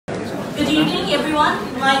Good evening, everyone.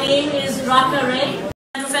 My name is Raghuram Rajan.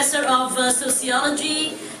 I'm Professor of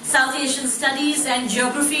Sociology, South Asian Studies and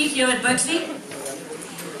Geography here at Berkeley.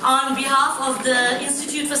 On behalf of the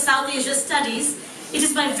Institute for South Asia Studies, it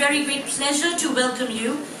is my very great pleasure to welcome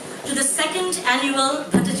you to the second annual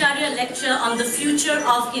Bhattacharya Lecture on the Future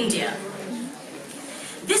of India.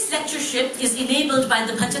 This lectureship is enabled by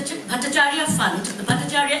the Bhattacharya Fund, the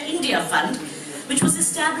Bhattacharya India Fund, which was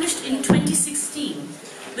established in 2016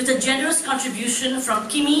 with a generous contribution from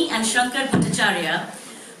Kimi and Shankar Bhattacharya,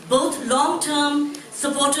 both long-term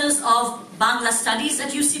supporters of Bangla Studies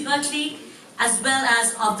at UC Berkeley, as well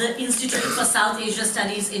as of the Institute for South Asia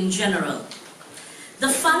Studies in general. The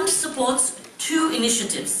fund supports two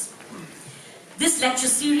initiatives: this lecture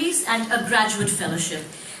series and a graduate fellowship.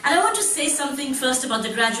 And I want to say something first about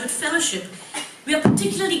the graduate fellowship. We are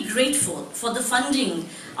particularly grateful for the funding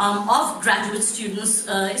of graduate students,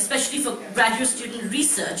 especially for graduate student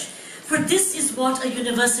research, for this is what a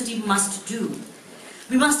university must do.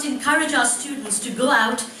 We must encourage our students to go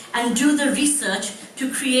out and do the research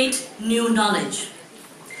to create new knowledge.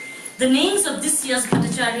 The names of this year's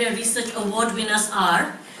Bhattacharya Research Award winners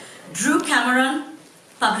are Drew Cameron,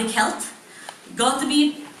 Public Health;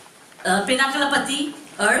 Gautami Penakalapati,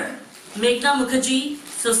 Meghna Mukherjee,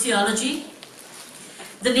 Sociology.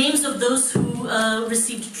 The names of those who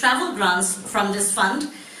received travel grants from this fund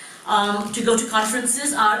to go to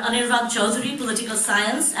conferences are Anirudh Chaudhary, Political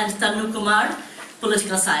Science, and Tanu Kumar,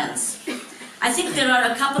 Political Science. I think there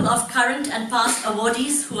are a couple of current and past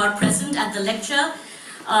awardees who are present at the lecture.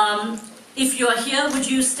 If you are here, would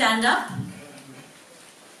you stand up?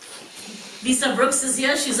 Lisa Brooks is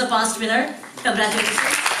here. She's a past winner.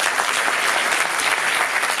 Congratulations.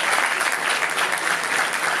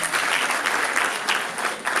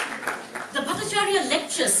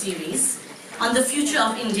 Lecture series on the future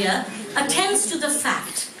of India attends to the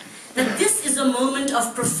fact that this is a moment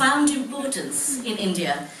of profound importance in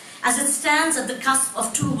India as it stands at the cusp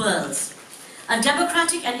of two worlds: a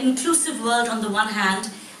democratic and inclusive world on the one hand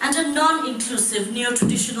and a non-inclusive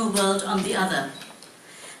neo-traditional world on the other.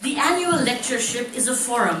 The annual lectureship is a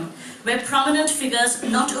forum where prominent figures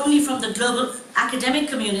not only from the global academic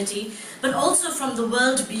community but also from the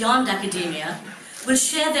world beyond academia will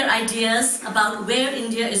share their ideas about where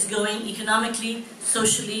India is going economically,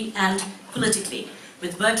 socially, and politically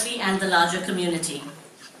with Berkeley and the larger community.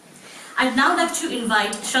 I'd now like to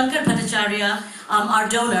invite Shankar Bhattacharya, our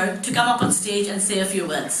donor, to come up on stage and say a few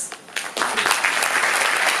words.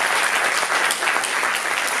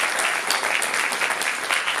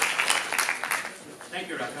 Thank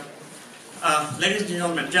you, Raka. Ladies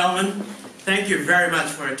and gentlemen, thank you very much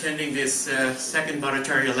for attending this second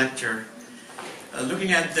Bhattacharya lecture.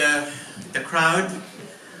 Looking at the crowd,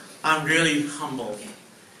 I'm really humbled.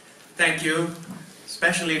 Thank you,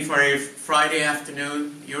 especially for a Friday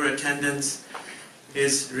afternoon. Your attendance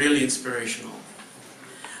is really inspirational.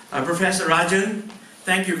 Professor Rajan,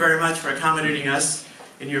 thank you very much for accommodating us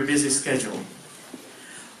in your busy schedule.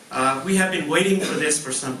 We have been waiting for this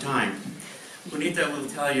for some time. Punita will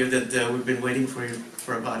tell you that we've been waiting for you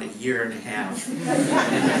for about a year and a half.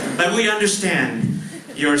 But we understand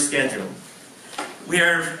your schedule. We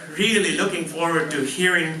are really looking forward to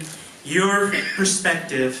hearing your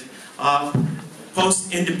perspective of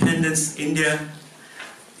post-independence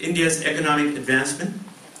India's economic advancement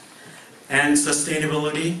and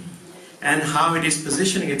sustainability, and how it is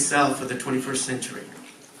positioning itself for the 21st century.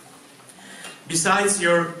 Besides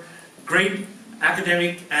your great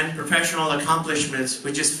academic and professional accomplishments,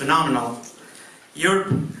 which is phenomenal,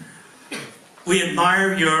 we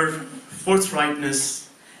admire your forthrightness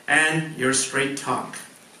and your straight talk.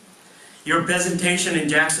 Your presentation in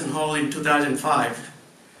Jackson Hole in 2005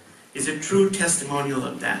 is a true testimonial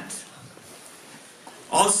of that.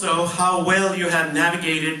 Also, how well you have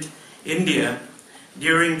navigated India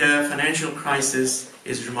during the financial crisis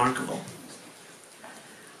is remarkable.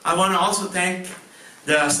 I want to also thank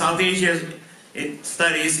the South Asia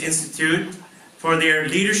Studies Institute for their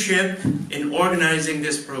leadership in organizing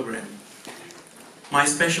this program. My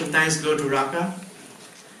special thanks go to Raka,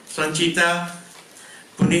 Sanchita,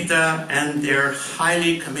 Punita, and their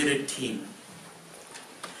highly committed team.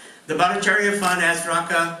 The Bhattacharya Fund, as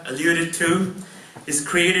Raka alluded to, is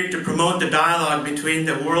created to promote the dialogue between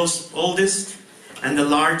the world's oldest and the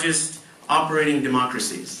largest operating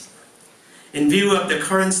democracies. In view of the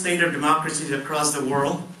current state of democracies across the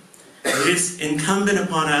world, it is incumbent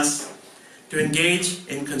upon us to engage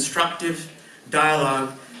in constructive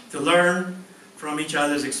dialogue to learn from each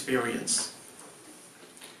other's experience.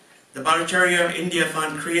 The Bhattacharya India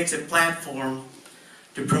Fund creates a platform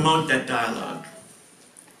to promote that dialogue.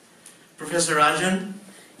 Professor Rajan,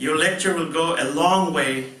 Your lecture will go a long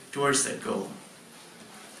way towards that goal.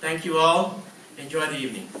 Thank you all. Enjoy the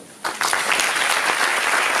evening.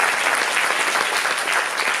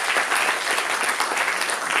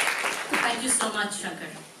 Thank you so much, Shankar.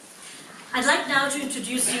 I'd like now to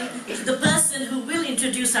introduce you to the person who will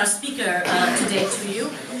introduce our speaker today to you,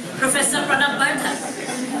 Professor Raghuram Rajan,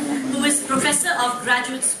 who is Professor of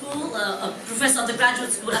Graduate School, Professor of the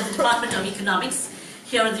Graduate School at the Department of Economics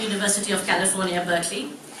here at the University of California,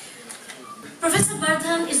 Berkeley. Professor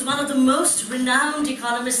Rajan is one of the most renowned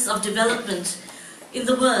economists of development in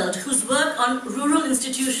the world, whose work on rural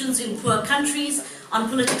institutions in poor countries, on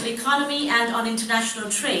political economy, and on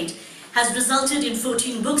international trade has resulted in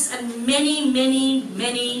 14 books and many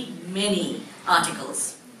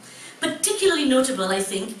articles. Particularly notable, I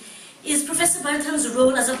think, is Professor Rajan's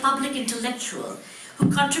role as a public intellectual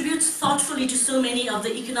who contributes thoughtfully to so many of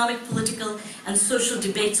the economic, political, and social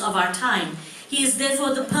debates of our time. He is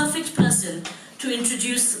therefore the perfect person to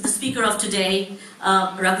introduce the speaker of today,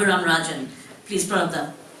 Raghuram Rajan. Please,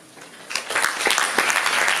 Pranab.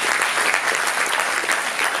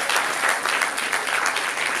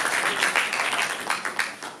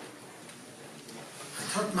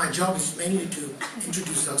 My job is mainly to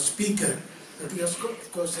introduce our speaker, but we of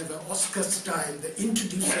course have an Oscar style, the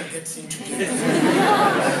introducer gets introduced.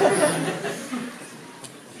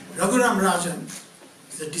 Raghuram Rajan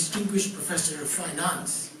is a distinguished professor of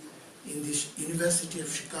finance in the University of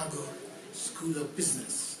Chicago School of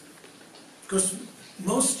Business. Of course,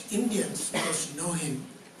 most Indians of course know him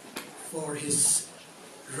for his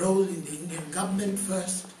role in the Indian government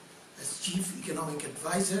first as Chief Economic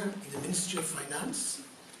Advisor in the Ministry of Finance,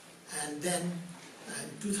 and then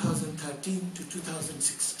in 2013 to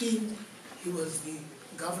 2016, he was the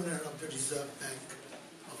governor of the Reserve Bank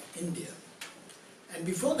of India. And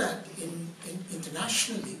before that,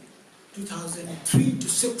 internationally, 2003 to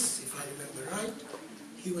 6, if I remember right,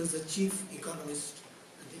 he was the chief economist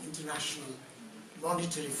at the International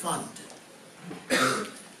Monetary Fund.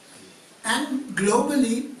 And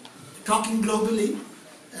globally, talking globally,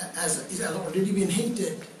 as has already been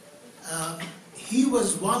hinted, he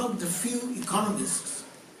was one of the few economists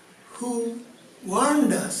who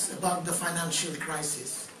warned us about the financial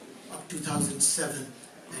crisis of 2007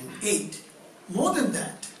 and 8. More than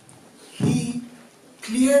that, he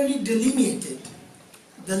clearly delineated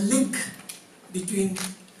the link between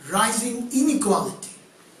rising inequality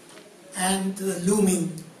and the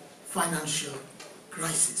looming financial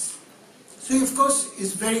crisis. So he, of course,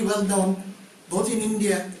 is very well known both in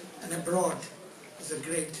India and abroad as a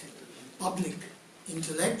great public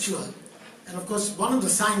intellectual. And of course, one of the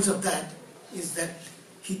signs of that is that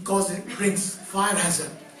he brings fire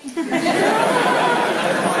hazard.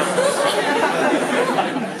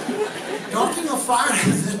 Talking of fire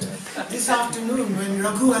hazard, this afternoon when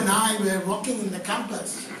Raghu and I were walking in the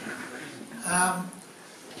campus,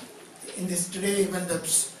 in this today when the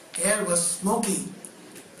air was smoky,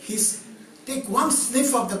 take one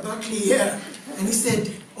sniff of the Berkeley air and he said,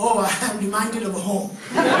 "Oh, I am reminded of home."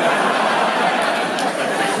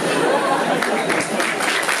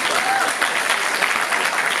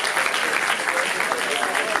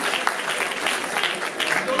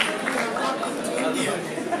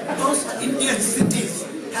 Most Indian cities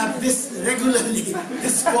have this regularly,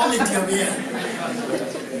 this quality of air.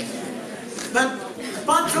 But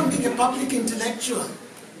apart from being a public intellectual,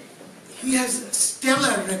 he has a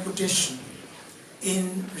stellar reputation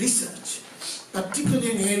in research,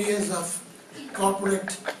 particularly in areas of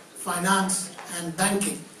corporate finance and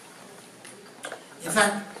banking. In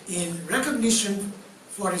fact, in recognition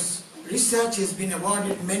for his research, he has been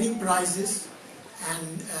awarded many prizes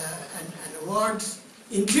and awards,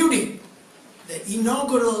 including the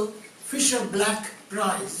inaugural Fisher Black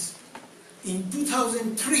Prize in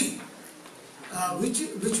 2003,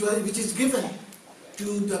 which is given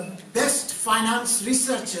to the best finance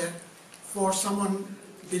researcher for someone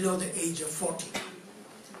below the age of 40.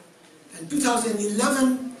 In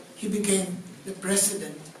 2011, he became the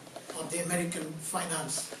president of the American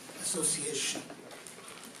Finance Association.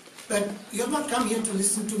 But you have not come here to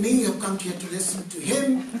listen to me, you have come here to listen to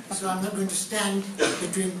him, so I'm not going to stand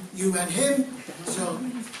between you and him. So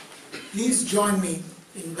please join me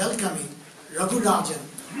in welcoming Raghu Rajan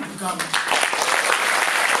to come.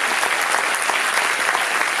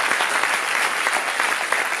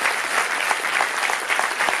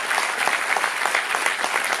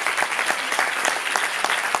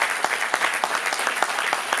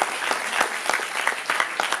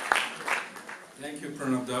 Thank you,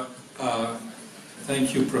 Pranab.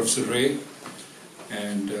 Thank you, Professor Ray,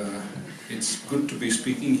 and it's good to be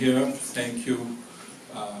speaking here. Thank you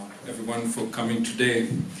everyone for coming today.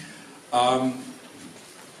 I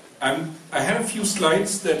had a few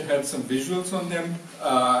slides that had some visuals on them,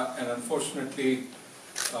 and unfortunately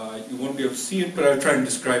you won't be able to see it, but I'll try and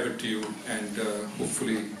describe it to you, and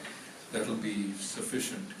hopefully that'll be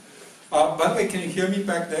sufficient. By the way, can you hear me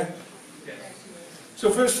back there? Yes.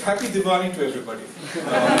 So first, happy Diwali to everybody.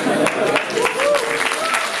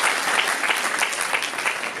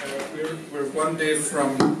 We're one day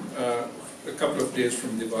from, a couple of days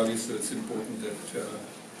from Diwali, so it's important that...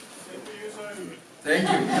 thank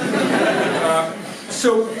you.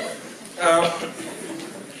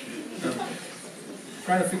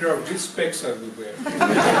 Trying to figure out which specs I will wear.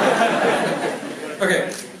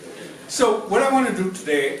 Okay, so what I want to do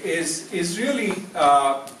today is really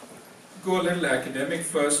go a little academic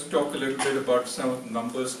first, talk a little bit about some of the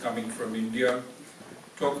numbers coming from India,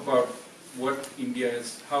 talk about what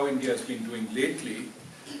how India has been doing lately,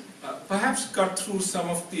 perhaps cut through some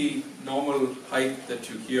of the normal hype that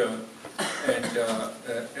you hear and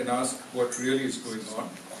ask what really is going on.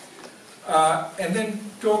 And then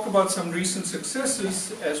talk about some recent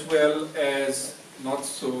successes as well as not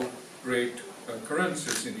so great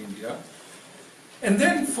occurrences in India. And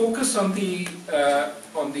then focus on the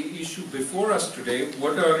issue before us today.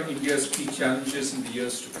 What are India's key challenges in the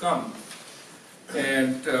years to come?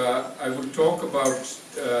 And I will talk about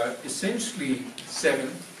essentially 7.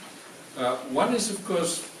 One is, of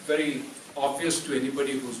course, very obvious to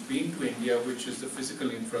anybody who's been to India, which is the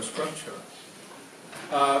physical infrastructure.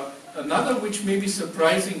 Another which may be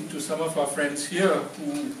surprising to some of our friends here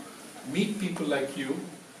who meet people like you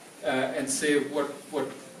and say what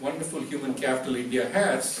wonderful human capital India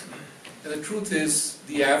has. And the truth is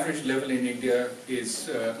the average level in India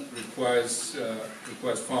requires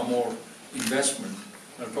far more investment.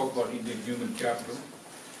 I'll talk about Indian human capital.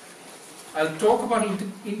 I'll talk about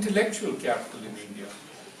intellectual capital in India.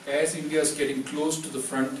 As India is getting close to the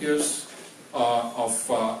frontiers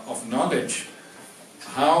of knowledge,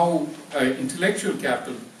 how intellectual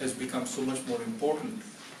capital has become so much more important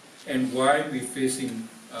and why we're facing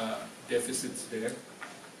deficits there.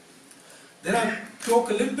 Then I'll talk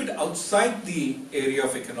a little bit outside the area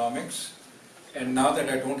of economics, and now that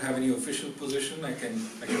I don't have any official position, I can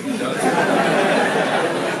indulge.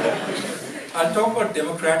 I'll talk about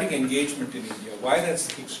democratic engagement in India, why that's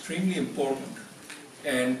extremely important,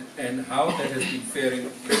 and how that has been faring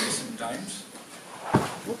in recent times.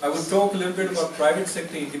 I will talk a little bit about private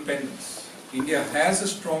sector independence. India has a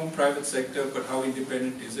strong private sector, but how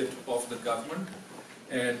independent is it of the government?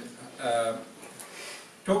 And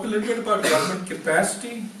talk a little bit about government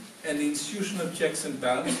capacity and the institutional checks and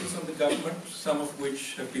balances on the government, some of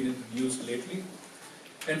which have been in the news lately.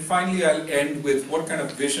 And finally, I'll end with what kind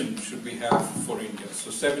of vision should we have for India.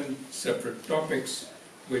 So 7 separate topics,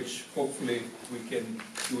 which hopefully we can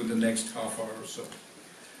do in the next half hour or so.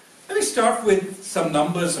 Let me start with some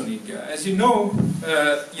numbers on India. As you know,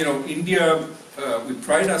 India, we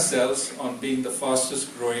pride ourselves on being the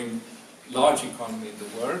fastest growing large economy in the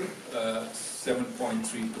world,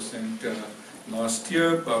 7.3% last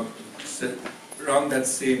year, about around that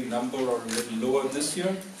same number or a little lower this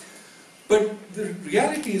year. But the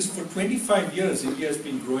reality is for 25 years, India has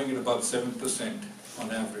been growing at about 7%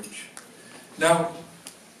 on average. Now,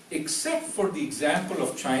 except for the example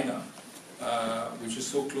of China, which is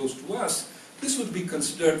so close to us, this would be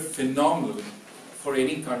considered phenomenal for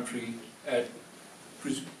any country at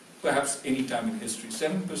perhaps any time in history.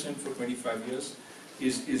 7% for 25 years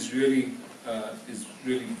is really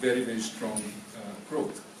very, very strong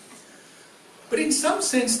growth. But in some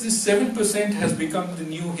sense, this 7% has become the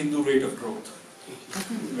new Hindu rate of growth,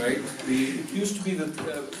 right? It used to be that,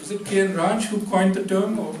 was it K.N. Raj who coined the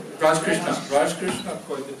term, or Raj Krishna? Raj Krishna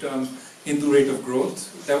coined the term Hindu rate of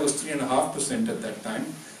growth. That was 3.5% at that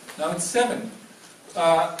time. Now it's 7.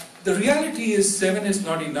 The reality is 7 is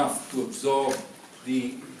not enough to absorb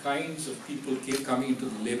the kinds of people coming into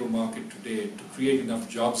the labor market today to create enough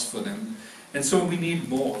jobs for them. And so we need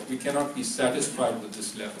more. We cannot be satisfied with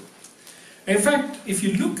this level. In fact, if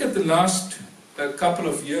you look at the last couple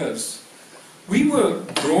of years, we were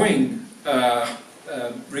growing,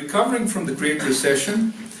 recovering from the Great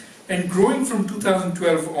Recession, and growing from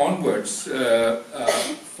 2012 onwards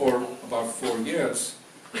for about 4 years,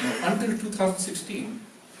 until 2016,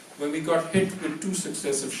 when we got hit with 2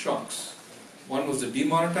 successive shocks. One was the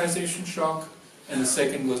demonetization shock, and the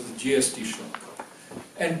second was the GST shock.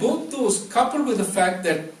 And both those, coupled with the fact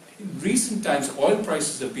that in recent times oil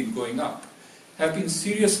prices have been going up, have been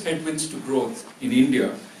serious headwinds to growth in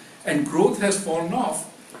India. And growth has fallen off.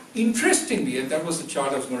 Interestingly, and that was the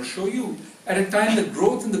chart I was going to show you, at a time the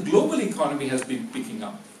growth in the global economy has been picking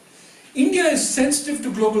up. India is sensitive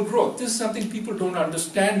to global growth. This is something people don't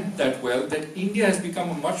understand that well, that India has become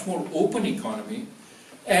a much more open economy,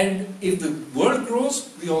 and if the world grows,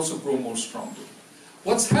 we also grow more strongly.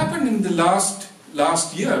 What's happened in the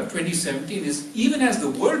last year, 2017, is even as the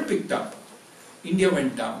world picked up, India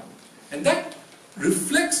went down. And that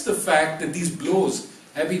reflects the fact that these blows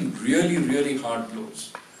have been really, really hard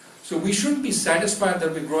blows. So we shouldn't be satisfied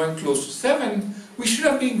that we're growing close to 7. We should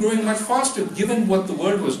have been growing much faster given what the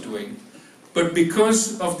world was doing. But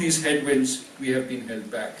because of these headwinds, we have been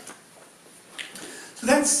held back. So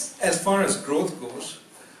that's as far as growth goes.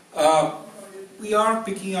 We are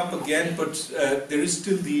picking up again, but there is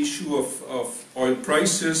still the issue of oil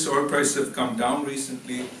prices. Oil prices have come down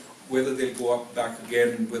recently. Whether they'll go up back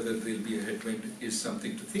again, whether there'll be a headwind is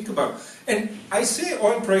something to think about. And I say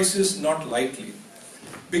oil prices not lightly,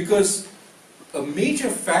 because a major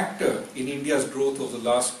factor in India's growth over the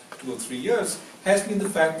last 2 or 3 years has been the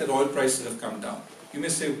fact that oil prices have come down. You may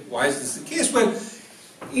say, why is this the case? Well,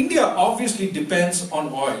 India obviously depends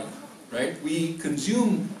on oil, right? We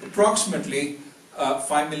consume approximately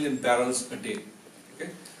 5 million barrels a day.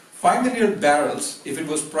 Okay? 5 million barrels, if it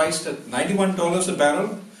was priced at $91 a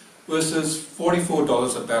barrel versus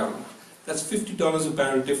 $44 a barrel, that's $50 a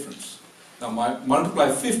barrel difference. Now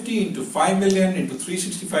multiply 50 into 5 million into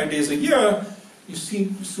 365 days a year, you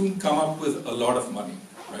soon come up with a lot of money,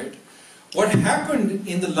 right? What happened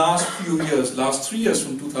in the last few years, last 3 years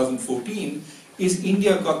from 2014, is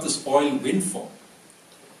India got this oil windfall.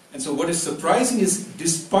 And so what is surprising is,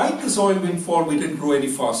 despite this oil windfall, we didn't grow any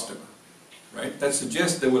faster, right? That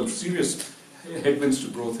suggests there were serious headwinds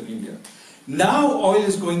to growth in India. Now oil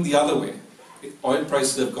is going the other way. Oil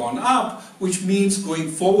prices have gone up, which means going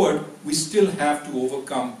forward, we still have to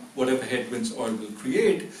overcome whatever headwinds oil will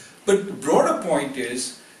create. But the broader point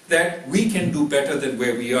is that we can do better than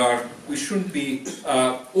where we are. We shouldn't be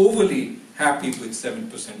overly happy with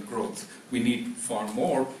 7% growth. We need far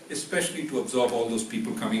more, especially to absorb all those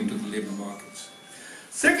people coming into the labor markets.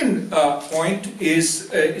 Second point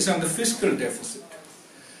is on the fiscal deficit.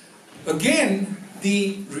 Again,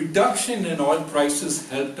 the reduction in oil prices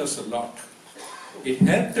helped us a lot. It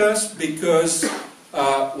helped us because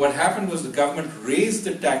what happened was the government raised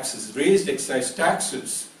the taxes, raised excise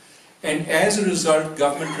taxes, and as a result,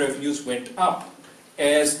 government revenues went up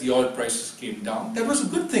as the oil prices came down. That was a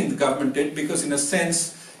good thing the government did, because in a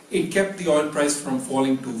sense, it kept the oil price from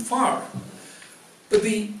falling too far. But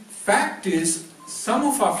the fact is, some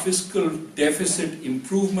of our fiscal deficit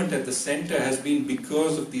improvement at the center has been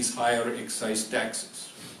because of these higher excise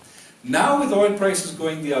taxes. Now with oil prices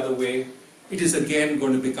going the other way, it is again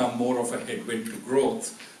going to become more of a headwind to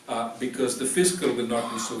growth because the fiscal will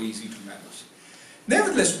not be so easy to manage.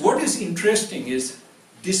 Nevertheless, what is interesting is,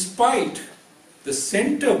 despite the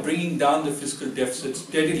center bringing down the fiscal deficit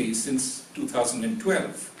steadily since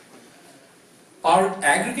 2012, our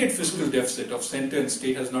aggregate fiscal deficit of center and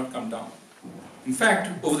state has not come down. In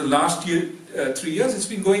fact, over the last 3 years, it's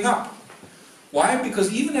been going up. Why?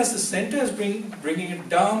 Because even as the center is bringing it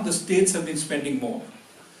down, the states have been spending more.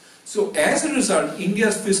 So as a result,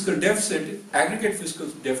 India's fiscal deficit, aggregate fiscal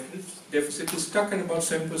deficit, is stuck at about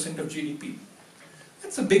 7% of GDP.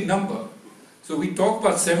 That's a big number. So we talk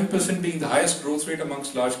about 7% being the highest growth rate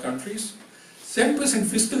amongst large countries. 7%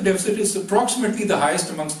 fiscal deficit is approximately the highest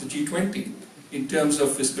amongst the G20 in terms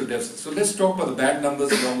of fiscal deficit. So let's talk about the bad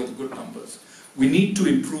numbers along with the good numbers. We need to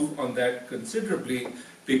improve on that considerably,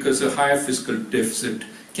 because a higher fiscal deficit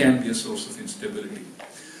can be a source of instability.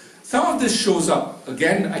 Some of this shows up,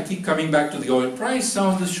 again, I keep coming back to the oil price, some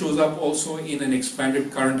of this shows up also in an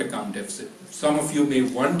expanded current account deficit. Some of you may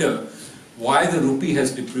wonder why the rupee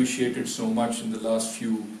has depreciated so much in the last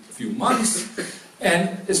few months,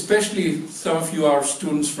 and especially some of you are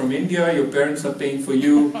students from India, your parents are paying for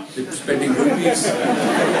you, they're spending rupees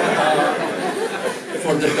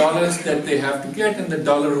for the dollars that they have to get, and the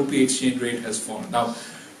dollar-rupee exchange rate has fallen. Now,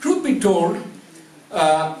 truth be told,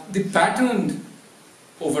 the pattern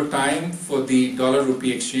over time for the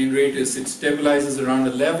dollar-rupee exchange rate is it stabilizes around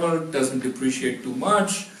a level, doesn't depreciate too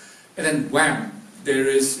much, and then wham, there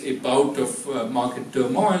is a bout of market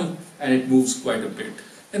turmoil, and it moves quite a bit.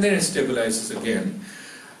 And then it stabilizes again.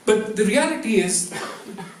 But the reality is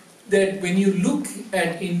that when you look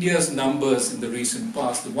at India's numbers in the recent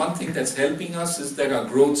past, the one thing that's helping us is that our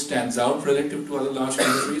growth stands out relative to other large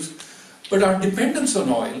countries. But our dependence on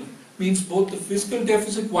oil means both the fiscal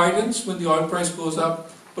deficit widens when the oil price goes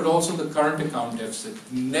up, but also the current account deficit.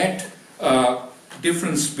 Net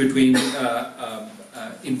difference between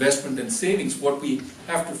investment and savings, what we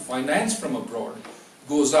have to finance from abroad,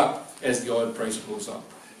 goes up as the oil price goes up.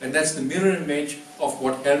 And that's the mirror image of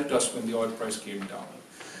what helped us when the oil price came down.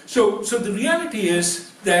 So the reality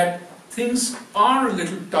is that things are a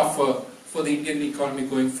little tougher for the Indian economy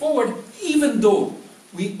going forward, even though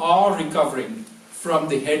we are recovering from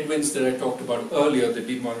the headwinds that I talked about earlier, the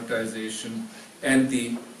demonetization and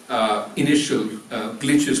the initial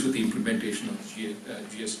glitches with the implementation of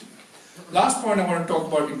GST. Last point I want to talk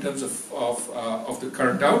about in terms of the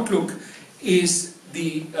current outlook is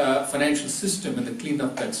the financial system and the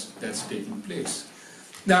cleanup that's taking place.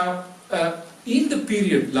 Now, in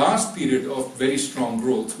the last period of very strong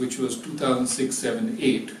growth, which was 2006, 7,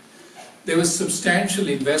 8, there was substantial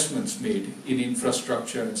investments made in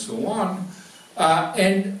infrastructure and so on.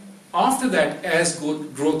 And after that, as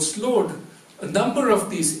growth slowed, a number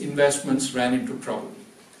of these investments ran into trouble.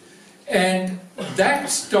 And that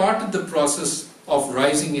started the process of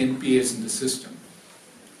rising NPAs in the system.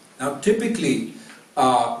 Now, typically,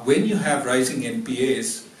 when you have rising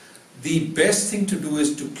NPAs, the best thing to do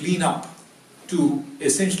is to clean up, to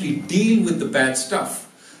essentially deal with the bad stuff,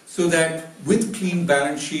 so that with clean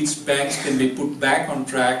balance sheets, banks can be put back on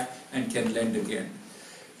track and can lend again.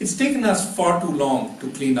 It's taken us far too long to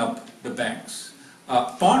clean up the banks,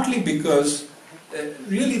 partly because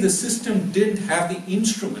really the system didn't have the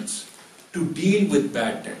instruments to deal with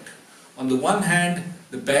bad debt. On the one hand,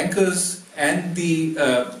 the bankers and the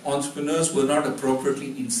entrepreneurs were not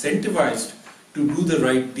appropriately incentivized to do the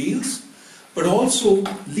right deals, but also,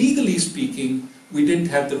 legally speaking, we didn't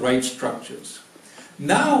have the right structures.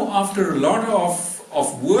 Now, after a lot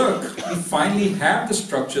of work, we finally have the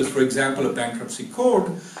structures, for example, a bankruptcy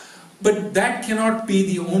code, but that cannot be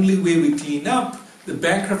the only way we clean up. The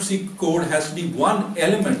bankruptcy code has to be one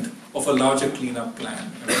element of a larger cleanup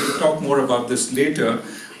plan. And we'll talk more about this later.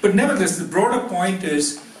 But nevertheless, the broader point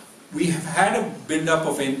is we have had a build-up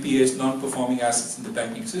of NPAs, non-performing assets in the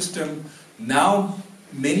banking system. Now,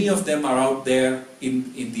 many of them are out there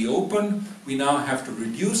in the open. We now have to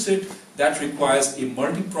reduce it. That requires a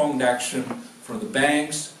multi-pronged action from the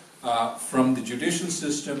banks, from the judicial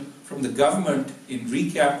system, from the government in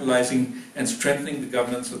recapitalizing and strengthening the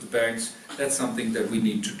governance of the banks. That's something that we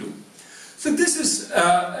need to do. So this is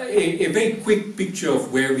a very quick picture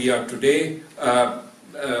of where we are today.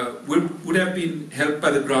 Would have been helped by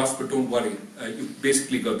the graphs, but don't worry, you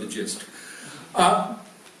basically got the gist.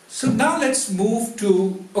 So now let's move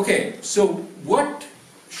to, okay, so what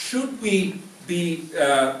should we be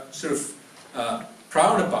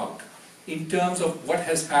proud about in terms of what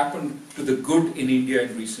has happened to the good in India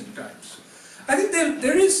in recent times? I think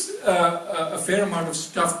there is a fair amount of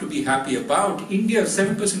stuff to be happy about. India's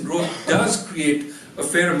 7% growth does create a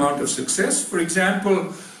fair amount of success. For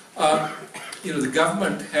example, the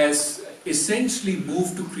government has essentially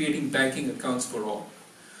moved to creating banking accounts for all.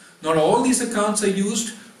 Not all these accounts are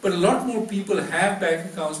used, but a lot more people have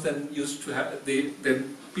bank accounts than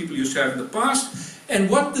people used to have in the past. And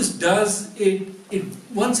what this does,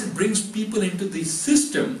 once it brings people into the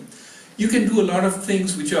system, you can do a lot of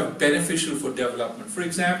things which are beneficial for development. For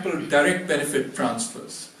example, direct benefit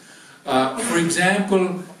transfers. For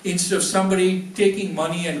example, instead of somebody taking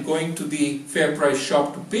money and going to the fair price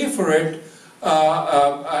shop to pay for it,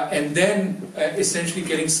 and then essentially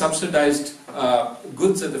getting subsidized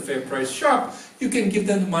goods at the fair price shop, you can give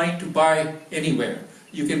them the money to buy anywhere.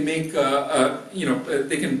 You can make,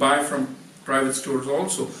 they can buy from private stores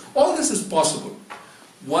also. All this is possible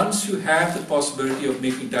once you have the possibility of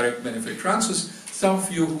making direct benefit transfers. Some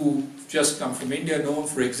of you who just come from India know,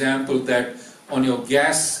 for example, that on your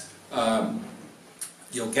gas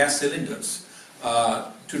cylinders,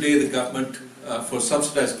 today the government, for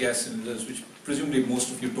subsidized gas cylinders, which presumably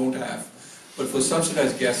most of you don't have, but for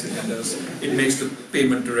subsidized gas cylinders, it makes the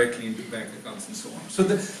payment directly into bank accounts and so on. So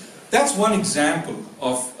that's one example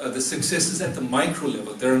of the successes at the micro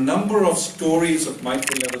level. There are a number of stories of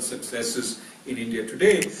micro level successes in India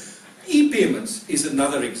today. E-payments is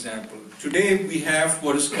another example. Today we have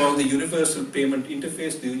what is called the Universal Payment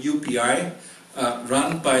Interface, the UPI,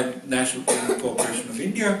 run by National Payment Corporation of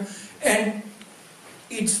India, and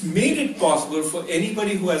it's made it possible for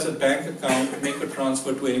anybody who has a bank account to make a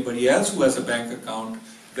transfer to anybody else who has a bank account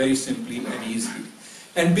very simply and easily.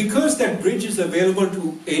 And because that bridge is available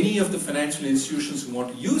to any of the financial institutions who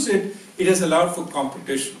want to use it, it has allowed for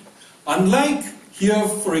competition. Unlike here,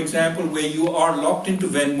 for example, where you are locked into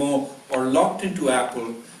Venmo or locked into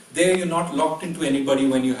Apple, there you're not locked into anybody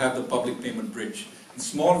when you have the public payment bridge. And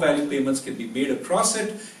small value payments can be made across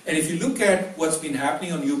it, and if you look at what's been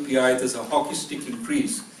happening on UPI, there's a hockey stick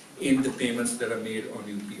increase in the payments that are made on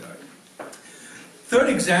UPI. Third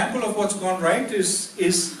example of what's gone right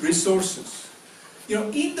is resources.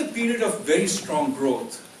 In the period of very strong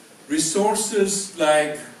growth, resources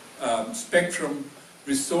like spectrum,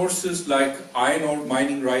 resources like iron ore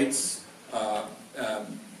mining rights,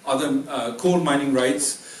 other coal mining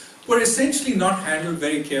rights, were essentially not handled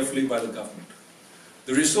very carefully by the government.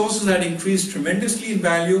 The resources had increased tremendously in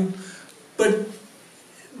value, but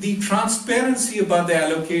the transparency about the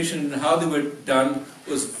allocation and how they were done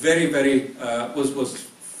was was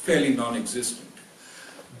fairly non-existent.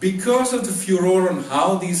 Because of the furor on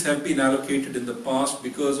how these have been allocated in the past,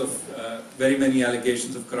 because of very many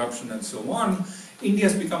allegations of corruption and so on, India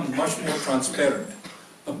has become much more transparent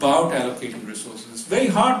about allocating resources. It's very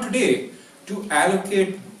hard today to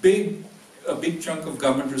allocate a big chunk of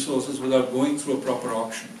government resources without going through a proper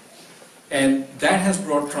auction. And that has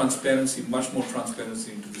brought transparency, much more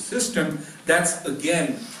transparency into the system. That's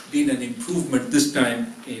again been an improvement this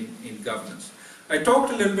time in governance. I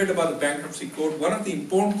talked a little bit about the bankruptcy code. One of the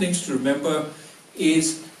important things to remember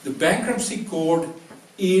is the bankruptcy code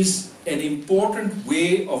is an important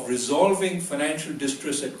way of resolving financial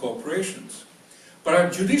distress at corporations. But our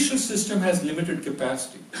judicial system has limited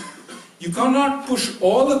capacity. You cannot push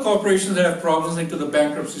all the corporations that have problems into the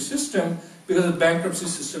bankruptcy system because the bankruptcy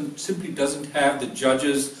system simply doesn't have the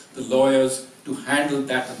judges, the lawyers to handle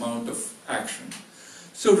that amount of action.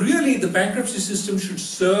 So really the bankruptcy system should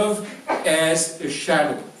serve as a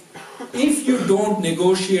shadow. If you don't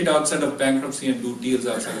negotiate outside of bankruptcy and do deals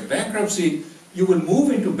outside of bankruptcy, you will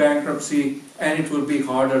move into bankruptcy and it will be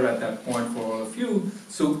harder at that point for all of you.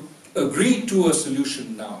 So agree to a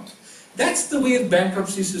solution now. That's the way the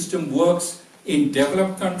bankruptcy system works in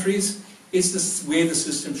developed countries. It's the way the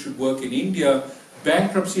system should work in India.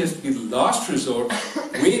 Bankruptcy has to be the last resort.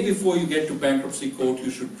 Way before you get to bankruptcy court,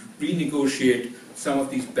 you should renegotiate some of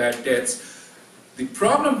these bad debts. The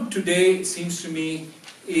problem today, it seems to me,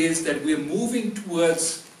 is that we're moving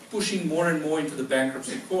towards pushing more and more into the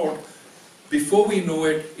bankruptcy court. Before we know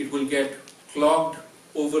it, it will get clogged,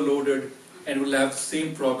 overloaded, and will have the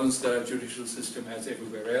same problems that our judicial system has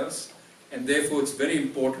everywhere else. And therefore, it's very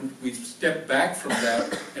important we step back from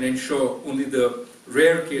that and ensure only the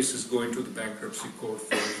rare cases go into the bankruptcy court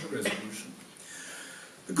for resolution.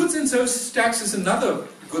 The goods and services tax is another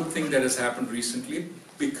good thing that has happened recently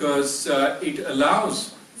because it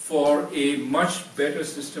allows for a much better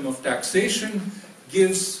system of taxation,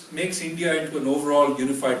 makes India into an overall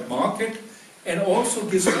unified market, and also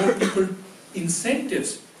gives more people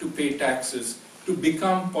incentives to pay taxes to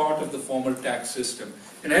become part of the formal tax system.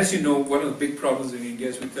 And as you know, one of the big problems in India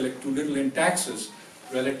is we collect too little in taxes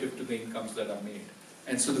relative to the incomes that are made.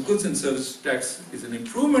 And so the goods and services tax is an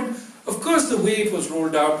improvement. Of course, the way it was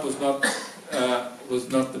rolled out was not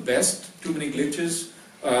the best. Too many glitches,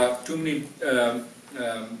 too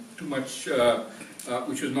much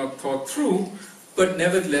which was not thought through. But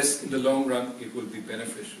nevertheless, in the long run, it will be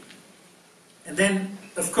beneficial. And then,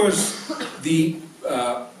 of course, the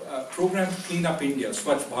program to clean up India,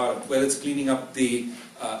 Swachh Bharat, whether it's cleaning up the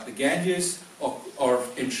Ganges or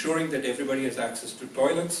ensuring that everybody has access to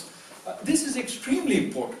toilets. This is extremely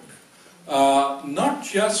important, not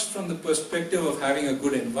just from the perspective of having a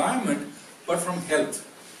good environment, but from health.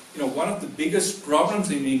 You know, one of the biggest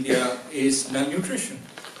problems in India is malnutrition.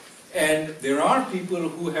 And there are people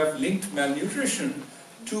who have linked malnutrition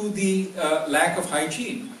to the lack of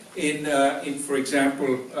hygiene in for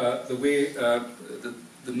example, the way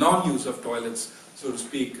the non-use of toilets, so to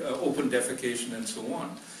speak, open defecation and so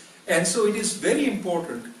on. And so it is very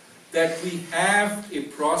important that we have a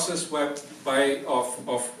process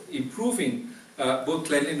of improving both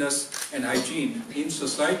cleanliness and hygiene in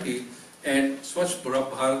society, and Swachh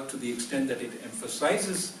Bharat, to the extent that it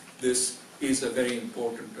emphasizes this, is a very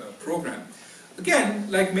important program. Again,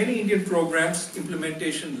 like many Indian programs,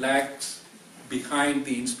 implementation lags behind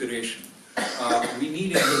the inspiration. We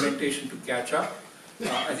need implementation to catch up.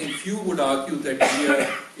 I think few would argue that India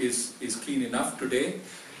is clean enough today,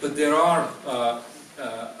 but there are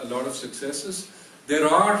a lot of successes. There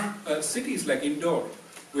are cities like Indore,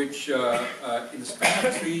 which in the span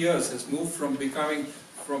of 3 years has moved from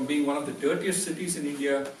being one of the dirtiest cities in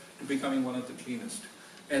India to becoming one of the cleanest.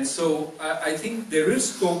 And so I think there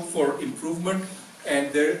is scope for improvement,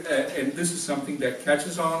 and this is something that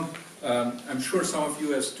catches on. I'm sure some of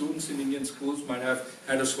you as students in Indian schools might have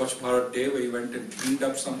had a Swachh Bharat day where you went and cleaned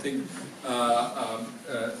up something,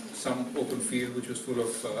 some open field which was full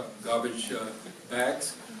of garbage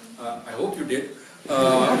bags. I hope you did.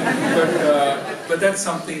 But that's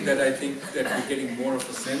something that I think that we're getting more of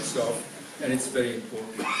a sense of, and it's very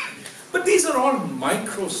important. But these are all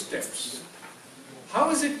micro steps. How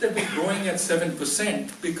is it that we're growing at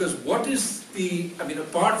 7%? Because what is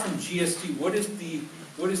apart from GST,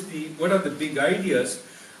 what are the big ideas?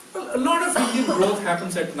 Well, a lot of Indian growth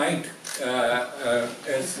happens at night,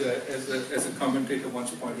 as a commentator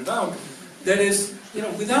once pointed out. That is,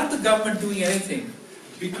 without the government doing anything,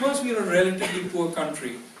 because we are a relatively poor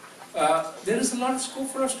country, there is a lot of scope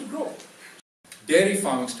for us to grow. Dairy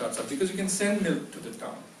farming starts up because you can send milk to the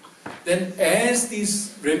town. Then as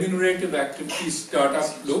these remunerative activities start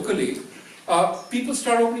up locally, people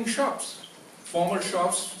start opening shops, formal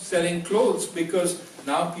shops selling clothes, because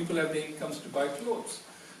now people have the incomes to buy clothes.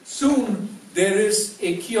 Soon there is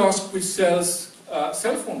a kiosk which sells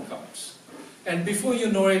cell phone cards, and before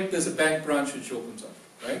you know it, there's a bank branch which opens up,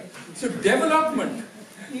 right? So development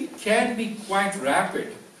can be quite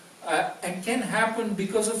rapid and can happen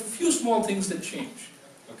because of a few small things that change,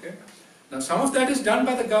 okay? Now some of that is done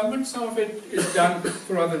by the government, some of it is done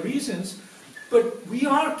for other reasons, but we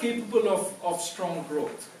are capable of strong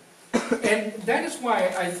growth. And that is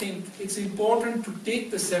why I think it's important to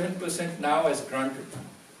take the 7% now as granted.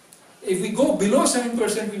 If we go below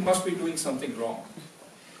 7%, we must be doing something wrong.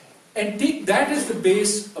 And take that as the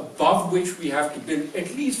base above which we have to build,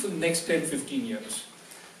 at least for the next 10, 15 years.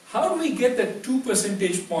 How do we get that 2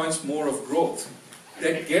 percentage points more of growth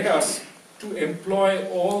that get us to employ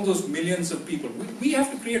all those millions of people? We have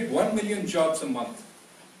to create 1 million jobs a month.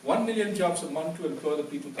 1 million jobs a month to employ the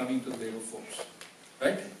people coming to the labor force.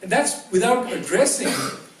 Right? And that's without addressing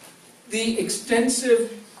the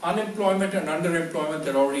extensive unemployment and underemployment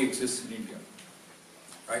that already exists in India.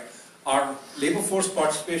 Right? Our labor force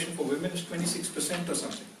participation for women is 26% or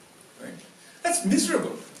something. Right? That's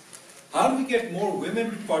miserable. How do we get more women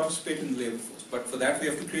to participate in the labor force? But for that we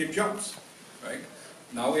have to create jobs. Right?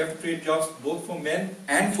 Now we have to create jobs both for men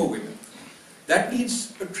and for women. That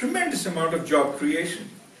needs a tremendous amount of job creation.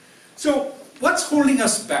 So what's holding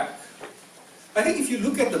us back? I think if you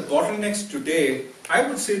look at the bottlenecks today, I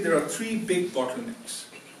would say there are 3 big bottlenecks.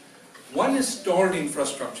 One is stalled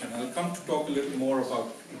infrastructure, and I'll come to talk a little more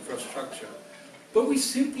about infrastructure. But we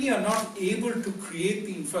simply are not able to create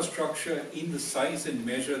the infrastructure in the size and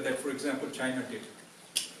measure that, for example, China did.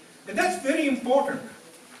 And that's very important,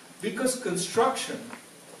 because construction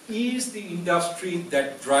is the industry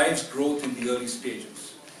that drives growth in the early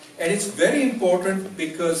stages. And it's very important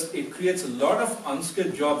because it creates a lot of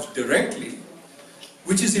unskilled jobs directly,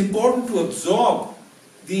 which is important to absorb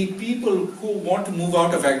the people who want to move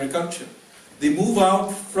out of agriculture. They move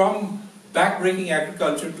out from backbreaking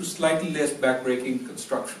agriculture to slightly less backbreaking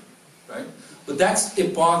construction, right? But that's a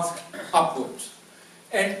path upwards.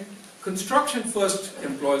 And construction first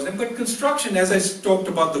employs them, but construction, as I talked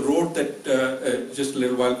about the road that just a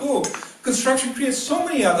little while ago, construction creates so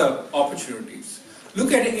many other opportunities.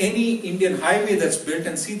 Look at any Indian highway that's built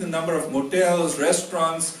and see the number of motels,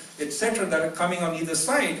 restaurants, etc. that are coming on either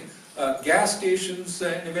side, gas stations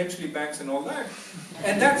and eventually banks and all that.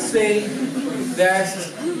 And that's saying that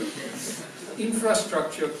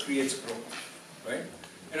infrastructure creates growth, right?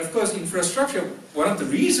 And of course infrastructure, one of the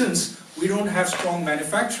reasons we don't have strong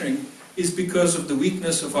manufacturing is because of the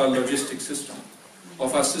weakness of our logistics system,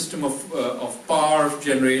 of our system of power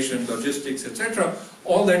generation, logistics, etc.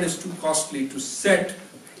 All that is too costly to set,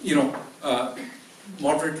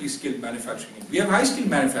 moderately skilled manufacturing. We have high-skilled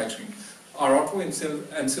manufacturing. Our auto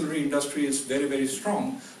ancillary industry is very, very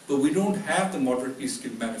strong, but we don't have the moderately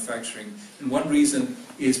skilled manufacturing. And one reason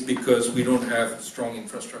is because we don't have strong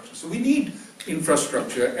infrastructure. So we need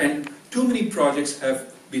infrastructure, and too many projects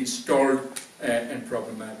have been stalled and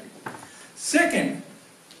problematic. Second,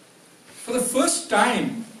 for the first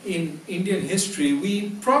time in Indian history,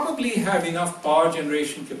 we probably have enough power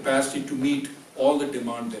generation capacity to meet all the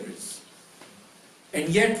demand there is. And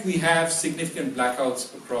yet we have significant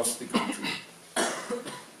blackouts across the country.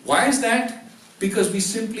 Why is that? Because we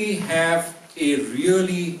simply have a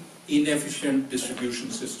really inefficient distribution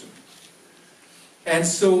system. And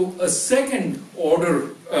so a second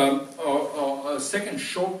order, or a second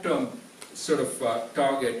short-term sort of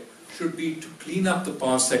target should be to clean up the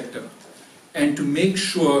power sector and to make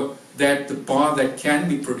sure that the power that can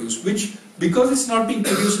be produced, which because it's not being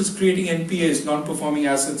produced, is creating NPAs, non-performing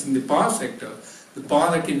assets in the power sector, the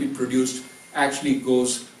power that can be produced actually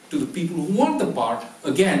goes to the people who want the power.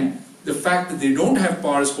 Again, the fact that they don't have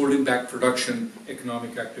power is holding back production,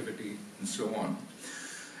 economic activity, and so on.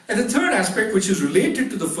 And the third aspect, which is related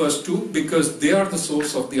to the first two, because they are the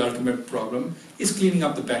source of the ultimate problem, is cleaning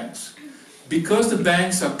up the banks. Because the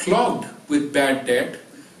banks are clogged with bad debt,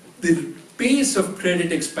 the pace of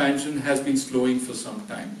credit expansion has been slowing for some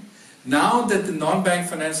time. Now that the non-bank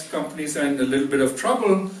finance companies are in a little bit of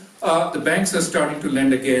trouble, the banks are starting to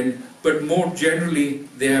lend again, but more generally,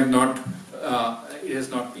 they have not, it has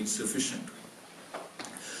not been sufficient.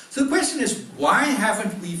 So the question is, why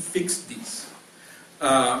haven't we fixed these?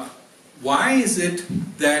 Why is it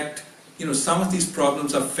that some of these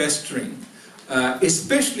problems are festering,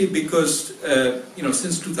 especially because,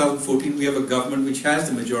 since 2014 we have a government which has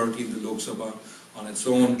the majority in the Lok Sabha on its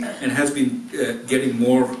own and has been getting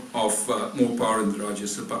more power in the Rajya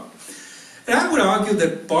Sabha. And I would argue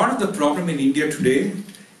that part of the problem in India today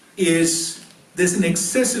is there's an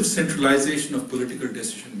excessive centralization of political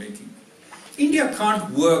decision making. India can't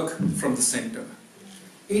work from the center.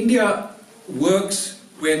 India works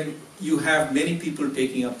when you have many people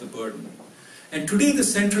taking up the burden. And today the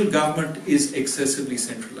central government is excessively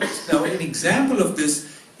centralized. Now, an example of this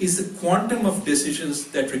is the quantum of decisions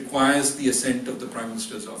that requires the assent of the Prime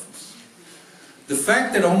Minister's office. The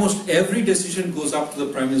fact that almost every decision goes up to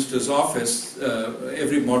the Prime Minister's office,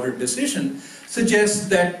 every moderate decision, suggests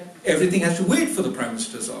that everything has to wait for the Prime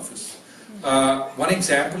Minister's office. One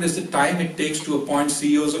example is the time it takes to appoint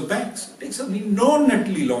CEOs of banks. It takes an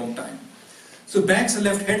inordinately long time. So banks are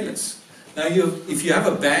left headless. Now, if you have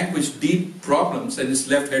a bank with deep problems and is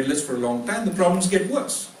left headless for a long time, the problems get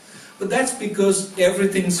worse. But that's because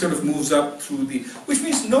everything sort of moves up through which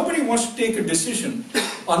means nobody wants to take a decision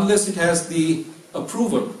unless it has the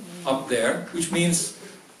approval up there, which means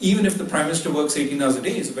even if the Prime Minister works 18 hours a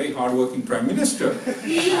day, he's a very hard-working Prime Minister,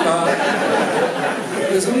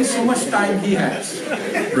 there's only so much time he has,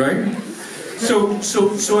 right? So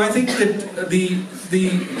I think that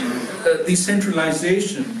the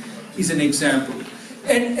centralization is an example.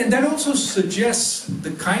 And that also suggests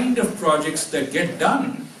the kind of projects that get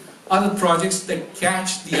done are the projects that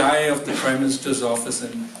catch the eye of the Prime Minister's office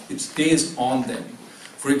and it stays on them.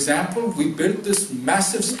 For example, we built this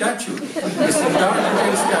massive statue, this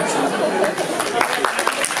entire statue.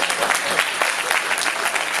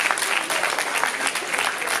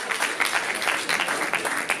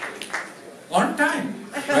 On time,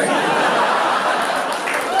 right?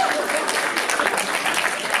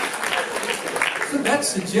 So that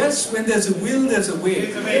suggests when there's a will, there's a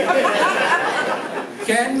way.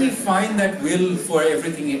 Can we find that will for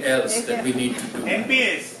everything else that we need to do?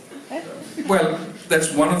 MPS. Well,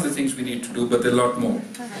 that's one of the things we need to do, but there are a lot more.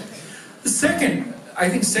 The second,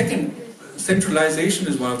 centralization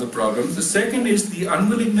is one of the problems. The second is the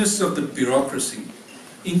unwillingness of the bureaucracy,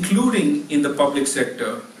 including in the public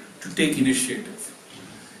sector, to take initiative.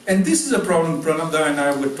 And this is a problem Prananda and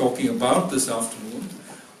I were talking about this afternoon,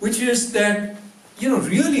 which is that,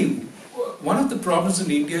 really, one of the problems in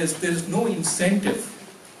India is there is no incentive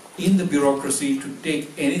in the bureaucracy to take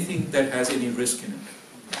anything that has any risk in it.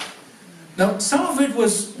 Now, some of it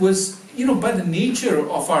was by the nature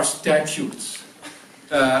of our statutes.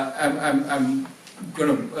 I'm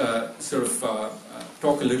going to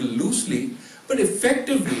talk a little loosely, but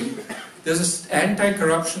effectively, there's an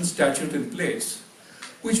anti-corruption statute in place,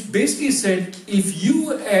 which basically said, if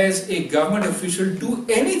you as a government official do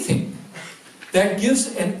anything that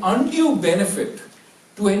gives an undue benefit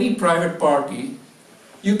to any private party,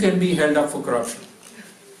 you can be held up for corruption.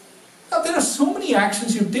 Now, there are so many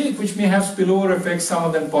actions you take which may have spillover effects, some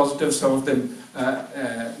of them positive, some of them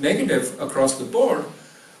negative across the board.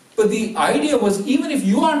 But the idea was, even if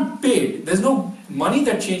you aren't paid, there's no money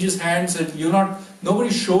that changes hands, and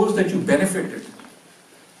nobody shows that you benefited.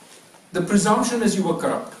 The presumption is you were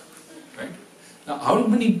corrupt, right? Now, how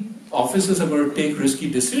many officers are going to take risky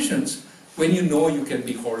decisions when you know you can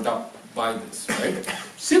be hauled up by this, right?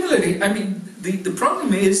 Similarly, the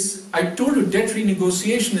problem is, I told you debt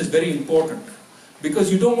renegotiation is very important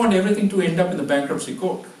because you don't want everything to end up in the bankruptcy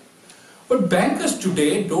court. But bankers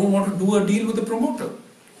today don't want to do a deal with the promoter.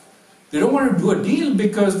 They don't want to do a deal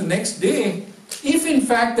because the next day, if in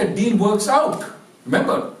fact that deal works out,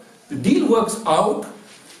 remember, the deal works out,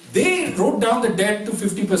 they wrote down the debt to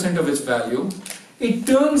 50% of its value. It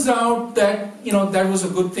turns out that, that was a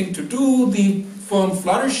good thing to do, the firm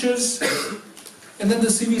flourishes, and then the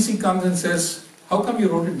CVC comes and says, how come you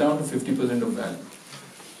wrote it down to 50% of value?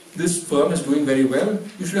 This firm is doing very well,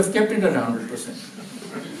 you should have kept it at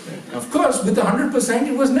 100%. Of course, with the 100%,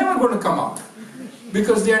 it was never going to come out,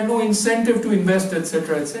 because they had no incentive to invest,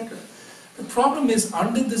 etc., etc. The problem is,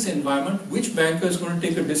 under this environment, which banker is going to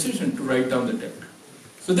take a decision to write down the debt?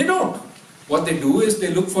 So they don't. What they do is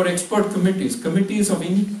they look for expert committees of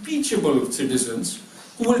impeachable citizens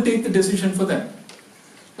who will take the decision for them.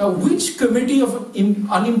 Now, which committee of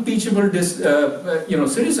unimpeachable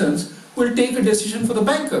citizens will take a decision for the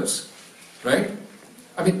bankers, right?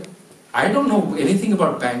 I don't know anything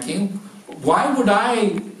about banking. Why would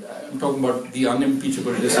I'm talking about the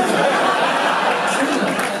unimpeachable decision.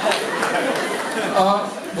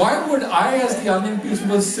 Why would I, as the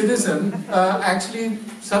unimpeachable citizen, actually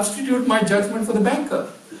substitute my judgment for the banker?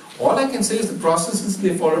 All I can say is the processes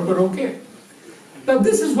they followed were okay. Now,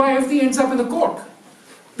 this is why everything ends up in the court.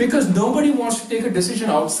 because nobody wants to take a decision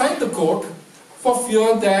outside the court for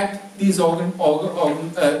fear that these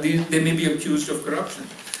they may be accused of corruption.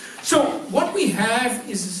 So what we have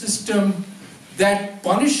is a system that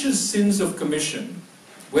punishes sins of commission,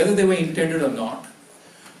 whether they were intended or not,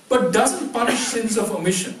 but doesn't punish sins of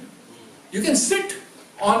omission. You can sit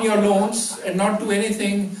on your loans and not do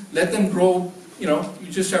anything, let them grow, you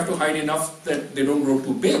just have to hide enough that they don't grow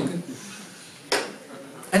too big,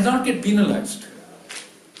 and not get penalized.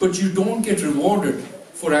 But you don't get rewarded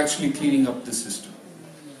for actually cleaning up the system.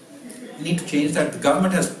 We need to change that. The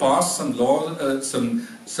government has passed some laws,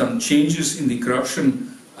 some changes in the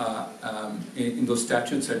corruption in those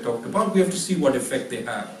statutes I talked about. We have to see what effect they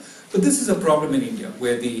have. But this is a problem in India,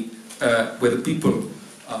 where the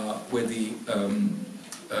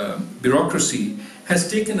bureaucracy has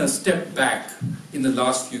taken a step back in the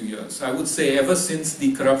last few years. I would say ever since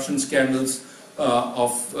the corruption scandals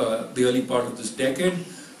of the early part of this decade,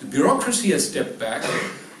 the bureaucracy has stepped back,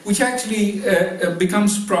 which actually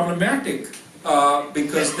becomes problematic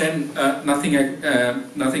because then nothing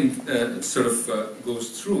goes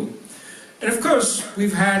through. And of course,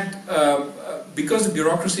 we've had, because the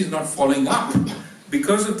bureaucracy is not following up,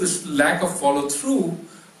 because of this lack of follow-through,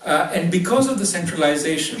 and because of the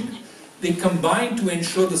centralization, they combine to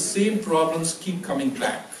ensure the same problems keep coming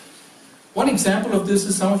back. One example of this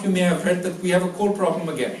is, some of you may have read that we have a coal problem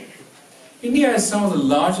again. India has some of the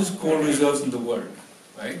largest coal reserves in the world,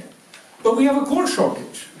 right? But we have a coal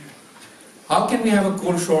shortage. How can we have a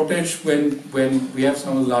coal shortage when we have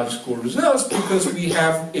some of the largest coal reserves? Because we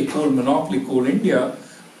have a coal monopoly, Coal India,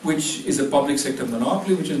 which is a public sector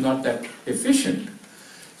monopoly, which is not that efficient.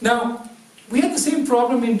 Now, we had the same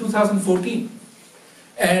problem in 2014.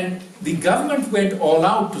 And the government went all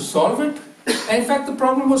out to solve it. And in fact, the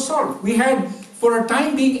problem was solved. We had, for a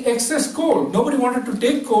time being, excess coal. Nobody wanted to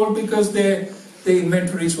take coal because their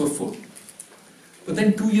inventories were full. But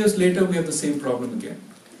then 2 years later, we have the same problem again.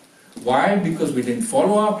 Why? Because we didn't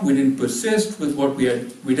follow up, we didn't persist with what we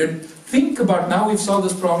didn't think about, now we've solved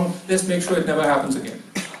this problem, let's make sure it never happens again.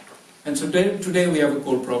 And so today we have a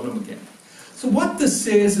coal problem again. So what this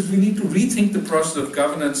says is we need to rethink the process of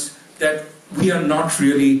governance, that we are not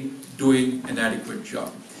really doing an adequate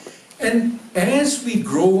job. And as we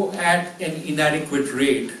grow at an inadequate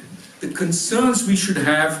rate, the concerns we should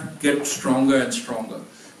have get stronger and stronger.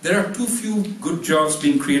 There are too few good jobs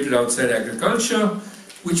being created outside agriculture,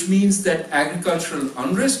 which means that agricultural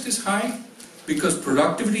unrest is high, because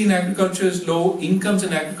productivity in agriculture is low, incomes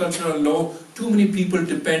in agriculture are low, too many people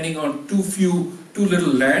depending on too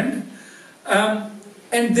little land.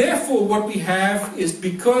 And therefore what we have is,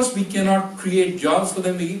 because we cannot create jobs for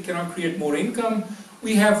them, we cannot create more income,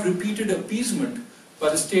 we have repeated appeasement by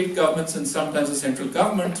the state governments and sometimes the central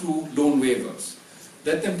government through loan waivers.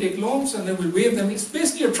 Let them take loans and then we'll waive them. It's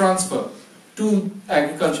basically a transfer to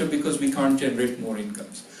agriculture because we can't generate more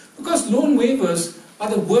incomes. Because loan waivers are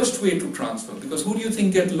the worst way to transfer, because who do you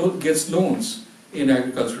think gets loans in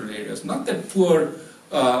agricultural areas? Not that poor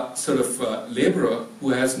laborer who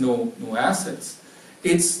has no assets.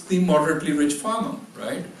 It's the moderately rich farmer,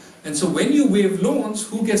 right? And so when you waive loans,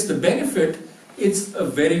 who gets the benefit? It's a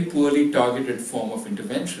very poorly targeted form of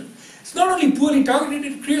intervention. It's not only poorly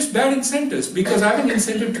targeted, it creates bad incentives, because I have an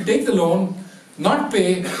incentive to take the loan, not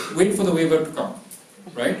pay, wait for the waiver to come,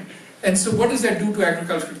 right? And so what does that do to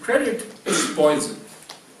agricultural credit? It spoils it.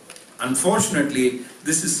 Unfortunately,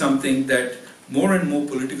 this is something that more and more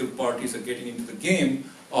political parties are getting into the game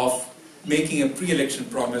of making a pre-election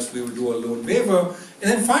promise, we will do a loan waiver, and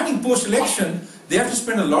then finding post-election, they have to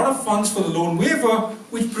spend a lot of funds for the loan waiver,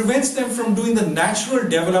 which prevents them from doing the natural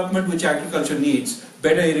development which agriculture needs.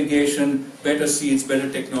 Better irrigation, better seeds,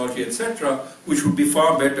 better technology, etc., which would be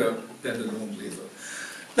far better than the loan waiver.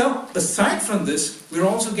 Now, aside from this, we're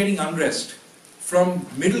also getting unrest from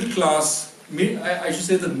middle class, I should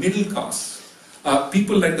say the middle class,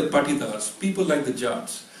 people like the patidars, people like the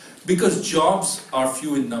jats, because jobs are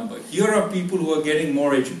few in number. Here are people who are getting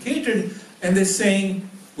more educated, and they're saying,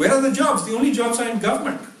 where are the jobs? The only jobs are in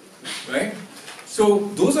government, right? So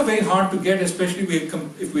those are very hard to get, especially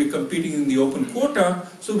if we're competing in the open quota,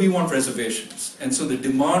 so we want reservations. And so the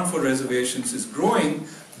demand for reservations is growing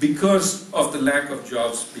because of the lack of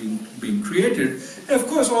jobs being created. And of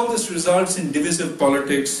course, all this results in divisive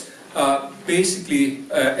politics, basically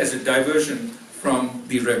as a diversion from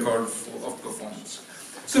the record of performance.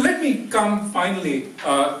 So let me come finally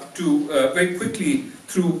to very quickly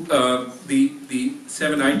through the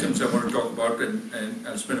 7 items I want to talk about, and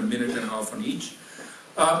I'll spend a minute and a half on each.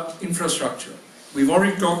 Infrastructure. We've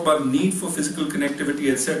already talked about need for physical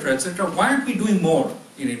connectivity, etc., etc. Why aren't we doing more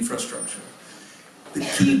in infrastructure? The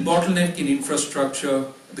key bottleneck in infrastructure,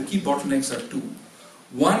 the key bottlenecks are two.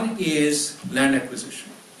 One is land acquisition.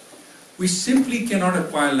 We simply cannot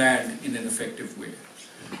acquire land in an effective way.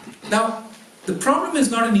 Now, the problem is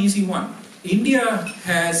not an easy one. India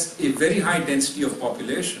has a very high density of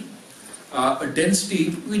population, a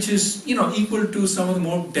density which is equal to some of the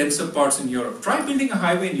more denser parts in Europe. Try building a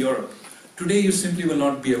highway in Europe. Today you simply will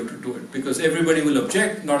not be able to do it because everybody will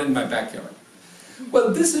object, not in my backyard.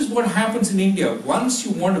 Well, this is what happens in India. Once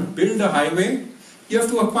you want to build a highway, you have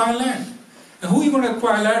to acquire land. Now, who are you going to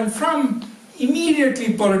acquire land from?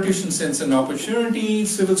 Immediately politicians sense an opportunity,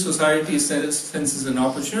 civil society senses an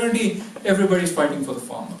opportunity, everybody's fighting for the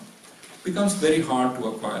farmer. It becomes very hard to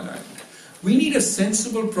acquire land. We need a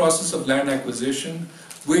sensible process of land acquisition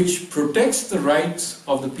which protects the rights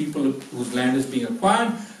of the people whose land is being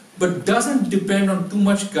acquired, but doesn't depend on too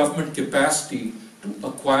much government capacity to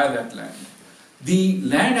acquire that land. The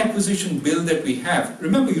land acquisition bill that we have,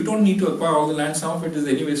 remember, you don't need to acquire all the land, some of it is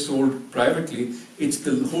anyway sold privately, it's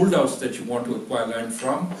the holdouts that you want to acquire land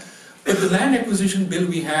from. But the land acquisition bill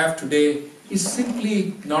we have today is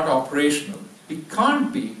simply not operational. It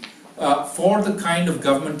can't be for the kind of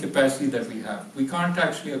government capacity that we have. We can't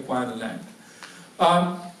actually acquire the land.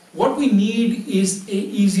 What we need is an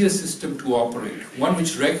easier system to operate, one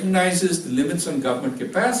which recognizes the limits on government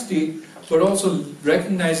capacity, but also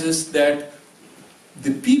recognizes that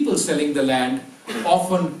the people selling the land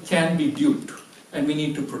often can be duped, and we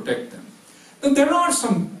need to protect them. Now, there are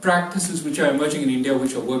some practices which are emerging in India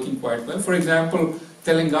which are working quite well. For example,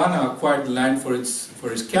 Telangana acquired the land for its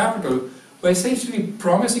capital by essentially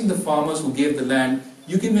promising the farmers who gave the land,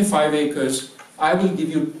 you give me 5 acres, I will give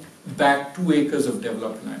you back 2 acres of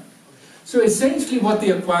developed land. So essentially what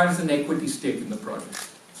they acquire is an equity stake in the project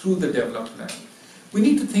through the developed land. We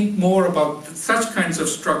need to think more about such kinds of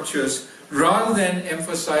structures rather than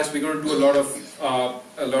emphasize we're going to do a lot of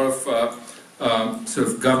sort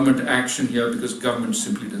of government action here because government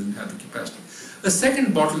simply doesn't have the capacity. A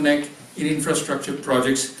second bottleneck in infrastructure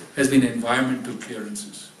projects has been environmental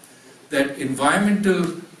clearances. That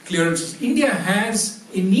environmental clearances, India has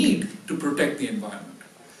a need to protect the environment.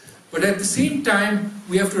 But at the same time,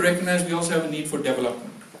 we have to recognize we also have a need for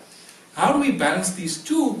development. How do we balance these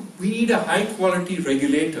two? We need a high quality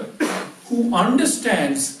regulator who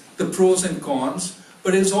understands the pros and cons,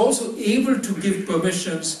 but is also able to give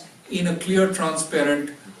permissions in a clear,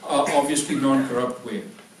 transparent, obviously non-corrupt way.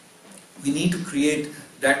 We need to create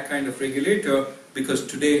that kind of regulator because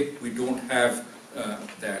today we don't have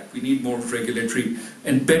that. We need more regulatory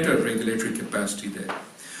and better regulatory capacity there.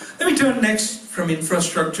 Let me turn next from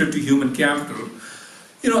infrastructure to human capital.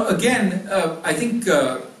 Again, I think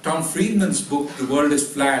Tom Friedman's book, The World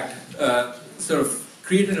is Flat, sort of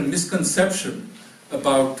created a misconception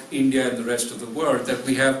about India and the rest of the world, that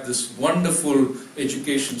we have this wonderful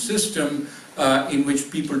education system in which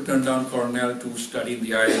people turn down Cornell to study in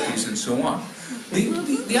the IITs and so on. The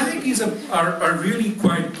IITs are really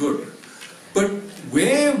quite good. But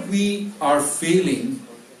where we are failing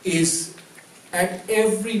is at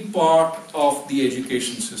every part of the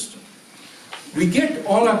education system. We get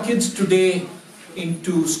all our kids today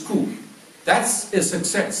into school. That's a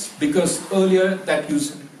success because earlier that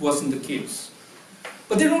wasn't the case.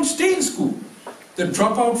 But they don't stay in school. The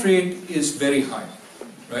dropout rate is very high,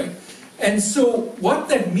 right? And so what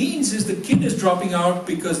that means is the kid is dropping out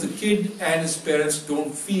because the kid and his parents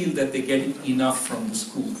don't feel that they're getting enough from the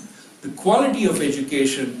school. The quality of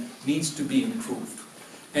education needs to be improved.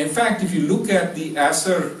 In fact, if you look at the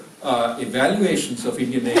ASER evaluations of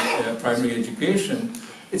Indian primary education,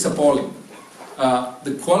 it's appalling.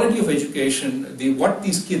 The quality of education, what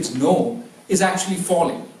these kids know, is actually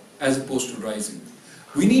falling as opposed to rising.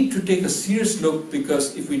 We need to take a serious look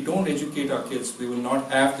because if we don't educate our kids, we will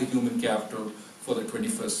not have the human capital for the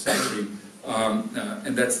 21st century,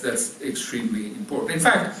 and that's extremely important. In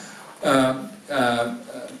fact,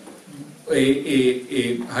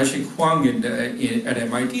 Haisheng Huang at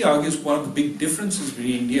MIT argues one of the big differences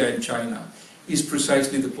between India and China is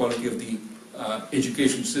precisely the quality of the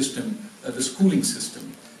education system, the schooling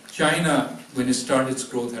system. China, when it started its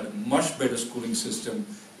growth, had a much better schooling system,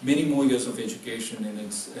 many more years of education in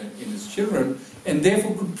its children, and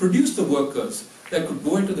therefore could produce the workers that could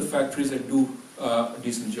go into the factories and do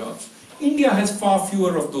decent jobs. India has far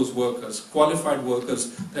fewer of those workers, qualified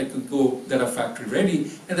workers that are factory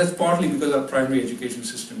ready, and that's partly because our primary education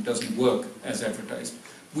system doesn't work as advertised.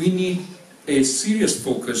 We need a serious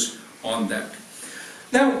focus on that.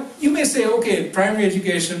 Now, you may say, okay, primary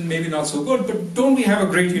education maybe not so good, but don't we have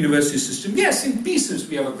a great university system? Yes, in pieces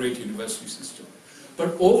we have a great university system.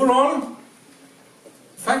 But overall,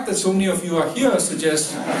 The fact that so many of you are here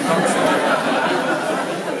suggests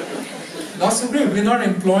lots of great.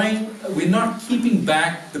 We're not keeping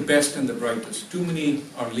back the best and the brightest. Too many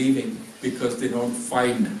are leaving because they don't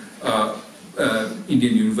find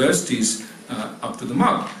Indian universities up to the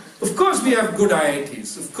mark. Of course we have good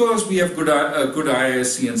IITs, of course we have good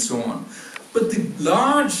IISc and so on. But the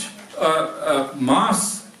large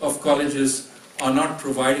mass of colleges are not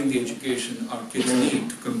providing the education our kids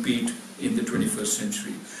need to compete in the 21st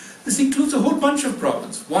century. This includes a whole bunch of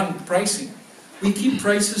problems. One, pricing. We keep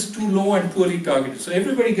prices too low and poorly targeted. So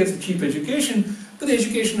everybody gets a cheap education, but the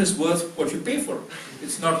education is worth what you pay for it.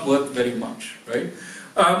 It's not worth very much, right?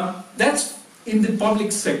 That's in the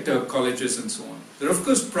public sector colleges and so on. There are of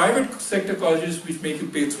course private sector colleges which make you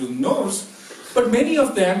pay through the nose, but many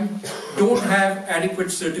of them don't have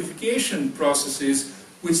adequate certification processes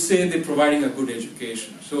which say they're providing a good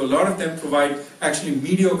education. So a lot of them provide actually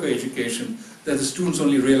mediocre education that the students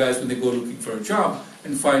only realize when they go looking for a job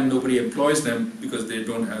and find nobody employs them because they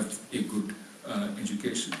don't have a good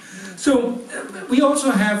education. So we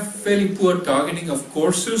also have fairly poor targeting of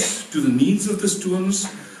courses to the needs of the students.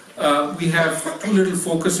 We have too little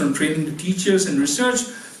focus on training the teachers and research.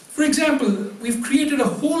 For example, we've created a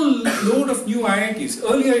whole load of new IITs.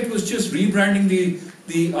 Earlier it was just rebranding the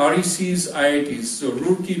REC's IITs. So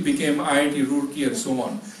Roorkee became IIT Roorkee and so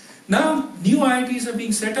on. Now new IITs are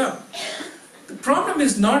being set up. The problem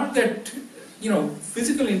is not that,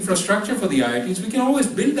 physical infrastructure for the IITs. We can always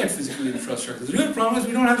build that physical infrastructure. The real problem is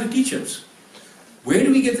we don't have the teachers. Where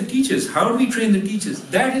do we get the teachers? How do we train the teachers?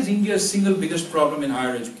 That is India's single biggest problem in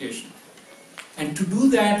higher education. And to do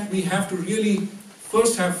that, we have to really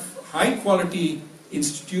first have high quality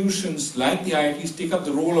institutions like the IITs take up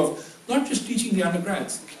the role of not just teaching the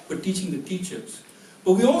undergrads, but teaching the teachers.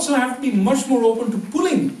 But we also have to be much more open to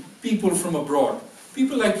pulling people from abroad.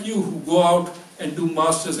 People like you who go out and do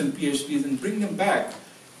masters and PhDs and bring them back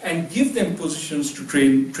and give them positions to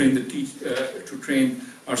train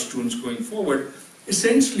our students going forward.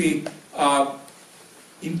 Essentially,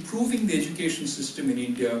 improving the education system in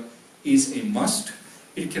India is a must.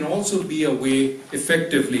 It can also be a way,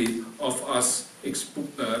 effectively, of us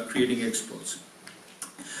creating exports.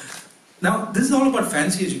 Now, this is all about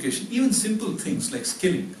fancy education, even simple things like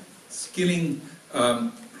skilling.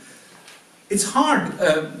 It's hard,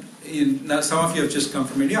 some of you have just come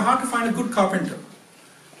from India, hard to find a good carpenter,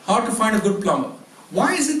 hard to find a good plumber.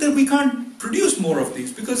 Why is it that we can't produce more of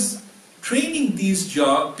these? Because training these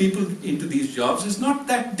people into these jobs is not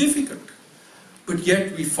that difficult. But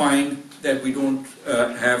yet we find that we don't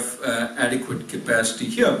have adequate capacity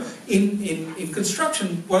here. In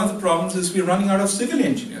construction, one of the problems is we're running out of civil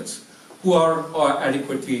engineers who are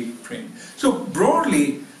adequately trained. So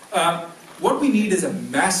broadly, what we need is a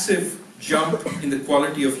massive jump in the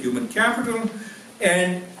quality of human capital,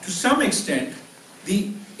 and to some extent,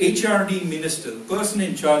 the HRD minister, the person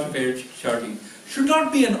in charge of HRD, should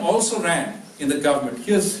not be an also-ran in the government.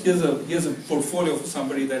 Here's a portfolio for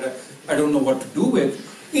somebody that I don't know what to do with.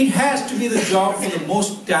 It has to be the job for the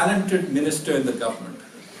most talented minister in the government.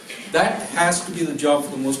 That has to be the job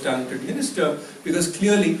for the most talented minister, because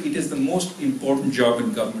clearly it is the most important job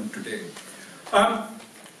in government today.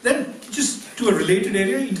 Then just to a related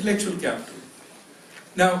area, intellectual capital.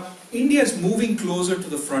 Now, India is moving closer to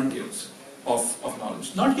the frontiers of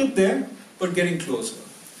knowledge. Not yet there, but getting closer.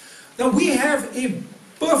 Now, we have a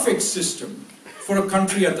perfect system for a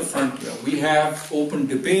country at the frontier. We have open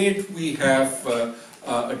debate, we have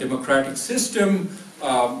a democratic system,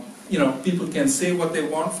 people can say what they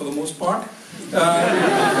want for the most part.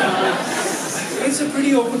 It's a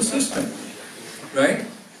pretty open system, right?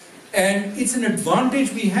 And it's an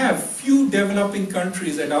advantage we have. Few developing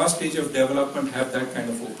countries at our stage of development have that kind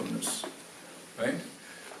of openness, right?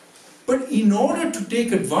 But in order to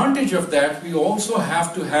take advantage of that, we also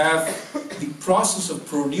have to have the process of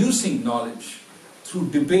producing knowledge through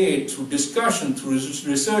debate, through discussion, through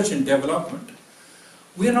research and development.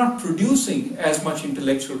 We are not producing as much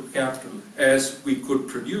intellectual capital as we could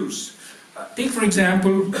produce. Take, for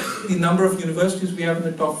example, the number of universities we have in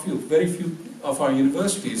the top few. Very few of our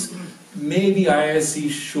universities. Maybe IISc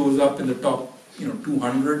shows up in the top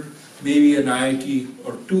 200, maybe an IIT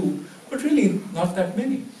or two, but really not that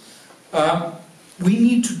many. We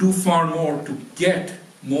need to do far more to get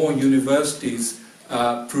more universities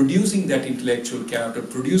producing that intellectual capital,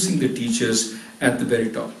 producing the teachers at the very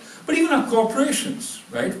top. But even our corporations,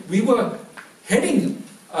 right? We were heading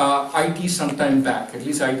IT some time back, at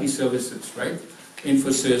least IT services, right?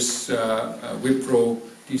 Infosys, Wipro,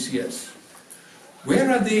 TCS.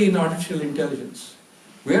 Where are they in artificial intelligence?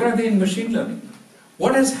 Where are they in machine learning?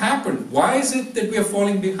 What has happened? Why is it that we are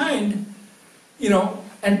falling behind?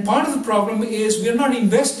 And part of the problem is we're not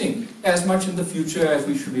investing as much in the future as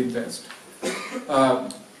we should invest.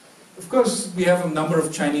 Of course, we have a number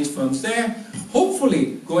of Chinese firms there.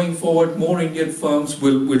 Hopefully, going forward, more Indian firms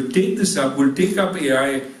will take this up, will take up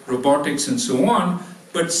AI, robotics, and so on.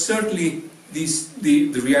 But certainly,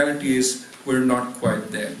 the reality is we're not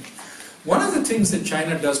quite there. One of the things that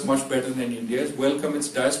China does much better than India is welcome its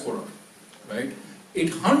diaspora, right? It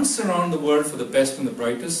hunts around the world for the best and the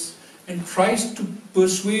brightest and tries to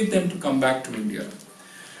persuade them to come back to India.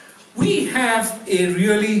 We have a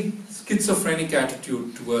really schizophrenic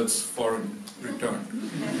attitude towards foreign return.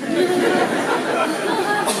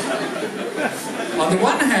 On the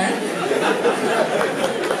one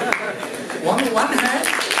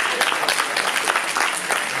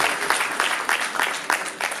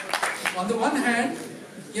hand,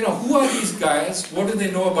 you know, who are these guys? What do they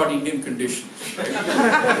know about Indian conditions? Right?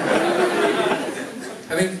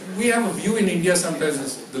 I mean, we have a view in India sometimes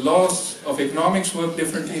is the laws of economics work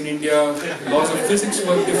differently in India, laws of physics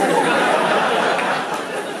work differently.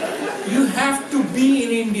 You have to be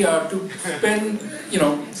in India to spend, you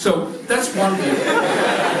know, so that's one view.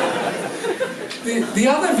 The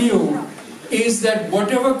other view is that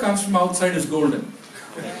whatever comes from outside is golden.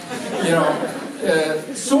 You know,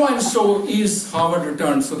 so-and-so is Harvard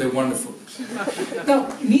returned, so they're wonderful. Now,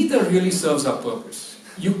 neither really serves our purpose.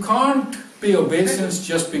 You can't pay obeisance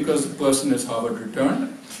just because the person is Harvard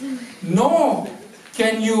returned, nor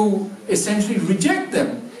can you essentially reject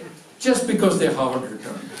them just because they're Harvard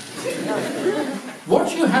returned.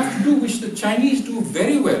 What you have to do, which the Chinese do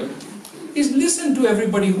very well, is listen to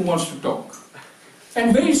everybody who wants to talk.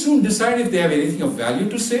 And very soon decide if they have anything of value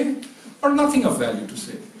to say or nothing of value to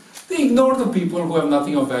say. They ignore the people who have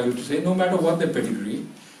nothing of value to say, no matter what their pedigree,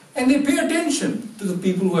 and they pay attention to the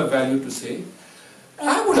people who have value to say.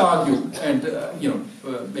 I would argue, and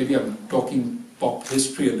maybe I'm talking pop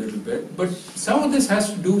history a little bit, but some of this has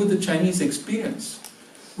to do with the Chinese experience,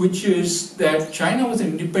 which is that China was an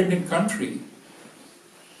independent country,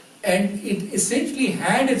 and it essentially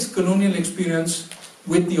had its colonial experience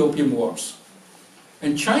with the Opium Wars.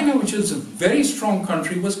 And China, which is a very strong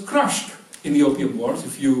country, was crushed in the Opium Wars.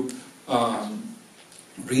 If you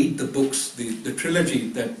read the books, the trilogy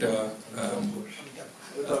that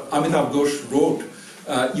Amitav Ghosh wrote,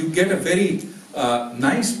 you get a very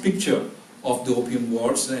nice picture of the Opium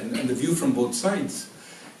Wars and the view from both sides.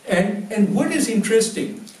 And what is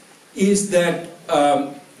interesting is that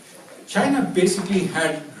China basically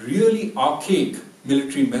had really archaic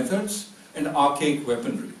military methods and archaic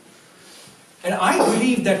weaponry. And I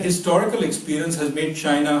believe that historical experience has made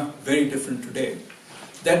China very different today.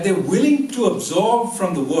 That they're willing to absorb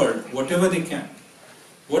from the world whatever they can.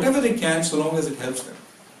 Whatever they can, so long as it helps them.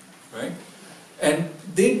 Right? And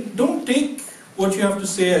they don't take what you have to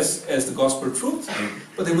say as the gospel truth,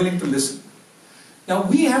 but they're willing to listen. Now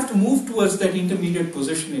we have to move towards that intermediate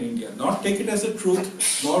position in India. Not take it as a truth,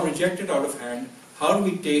 nor reject it out of hand. How do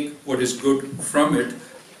we take what is good from it?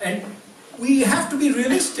 And we have to be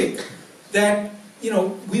realistic that,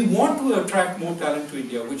 we want to attract more talent to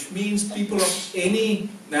India, which means people of any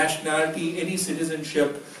nationality, any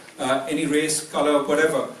citizenship, any race, color,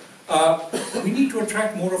 whatever. We need to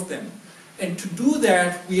attract more of them. And to do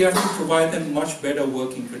that, we have to provide them much better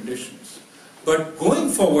working conditions. But going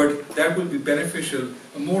forward, that will be beneficial.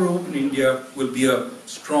 A more open India will be a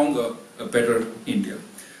stronger, a better India.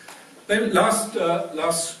 Then last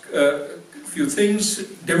few things,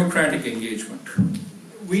 democratic engagement.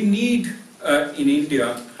 We need in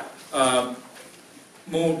India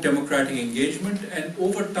more democratic engagement, and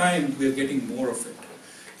over time we are getting more of it.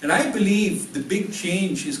 And I believe the big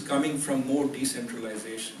change is coming from more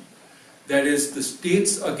decentralization. That is, the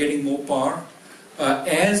states are getting more power.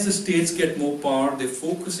 As the states get more power, they're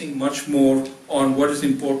focusing much more on what is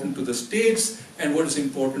important to the states and what is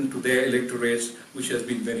important to their electorates, which has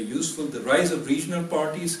been very useful. The rise of regional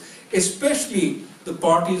parties, especially the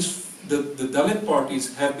parties, the Dalit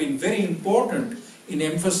parties, have been very important in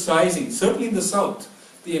emphasizing, certainly in the South,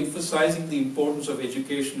 emphasizing the importance of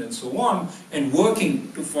education and so on, and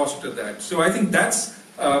working to foster that. So I think that's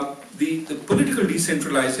the political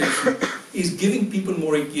decentralization is giving people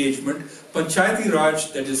more engagement. Panchayati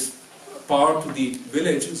Raj, that is power to the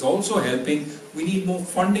village, is also helping. We need more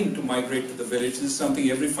funding to migrate to the village. This is something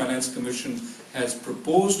every finance commission has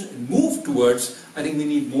proposed and moved towards. I think we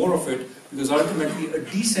need more of it, because ultimately a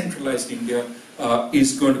decentralized India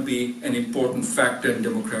is going to be an important factor in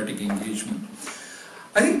democratic engagement.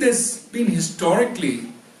 I think there's been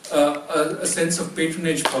historically a sense of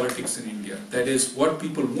patronage politics in India. That is, what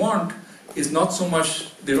people want is not so much,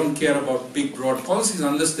 they don't care about big broad policies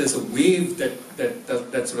unless there's a wave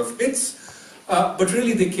that sort of hits. but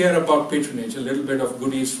really they care about patronage, a little bit of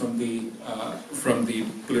goodies from the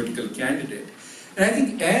political candidate. And I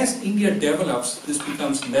think as India develops, this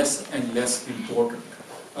becomes less and less important.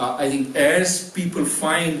 I think as people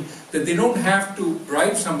find that they don't have to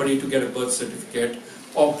bribe somebody to get a birth certificate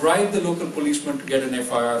or bribe the local policeman to get an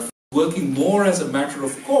FIR, working more as a matter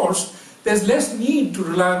of course, there's less need to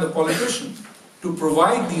rely on the politician to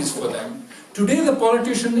provide these for them. Today the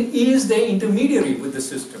politician is the intermediary with the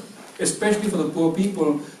system, especially for the poor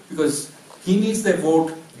people, because he needs their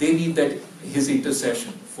vote, they need his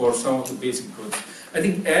intercession for some of the basic goods. I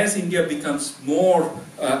think as India becomes more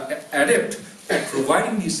adept at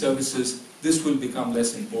providing these services, this will become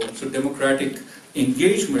less important. So democratic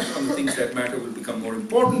engagement on the things that matter will become more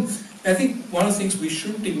important. I think one of the things we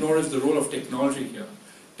shouldn't ignore is the role of technology here.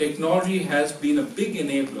 Technology has been a big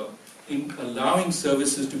enabler in allowing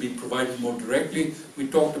services to be provided more directly. We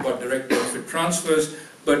talked about direct benefit transfers,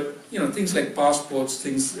 but things like passports,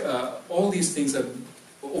 all these things are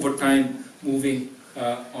over time moving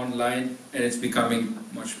online, and it's becoming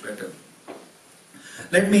much better.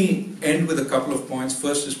 Let me end with a couple of points.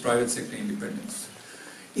 First is private sector independence.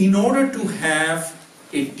 In order to have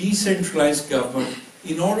a decentralized government,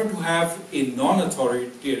 in order to have a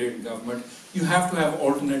non-authoritarian government, you have to have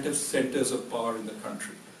alternative centers of power in the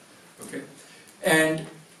country. Okay? And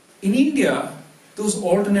in India, those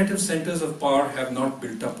alternative centers of power have not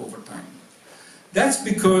built up over time. That's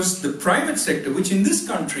because the private sector, which in this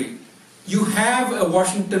country, you have a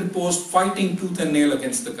Washington Post fighting tooth and nail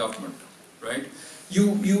against the government, right?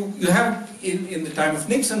 You have, in the time of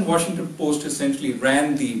Nixon, Washington Post essentially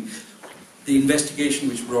ran the investigation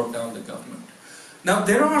which brought down the government. Now,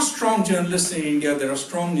 there are strong journalists in India, there are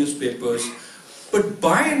strong newspapers, but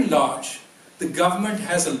by and large, the government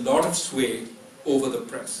has a lot of sway over the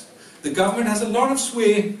press. The government has a lot of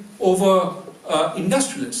sway over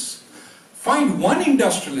industrialists. Find one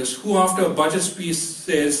industrialist who after a budget speech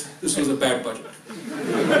says, this was a bad budget.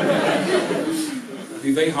 It'll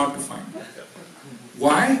be very hard to find.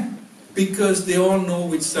 Why? Because they all know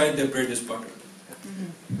which side their bread is buttered.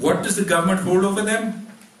 What does the government hold over them?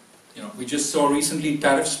 We just saw recently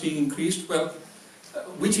tariffs being increased. Well,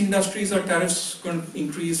 which industries are tariffs going to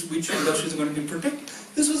increase? Which industries are going to be protected?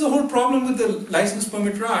 This was the whole problem with the license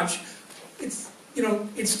permit Raj.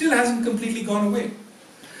 It still hasn't completely gone away.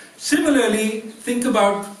 Similarly, think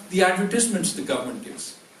about the advertisements the government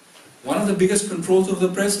gives. One of the biggest controls of the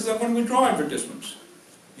press is I'm going to withdraw advertisements.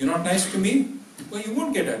 You're not nice to me? Well, you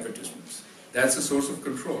won't get advertisements. That's a source of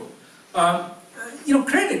control.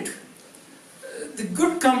 Credit. The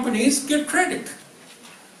good companies get credit.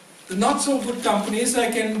 The not so good companies,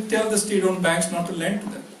 I can tell the state-owned banks not to lend to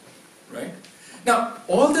them, right? Now,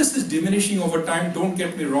 all this is diminishing over time. Don't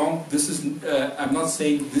get me wrong. I'm not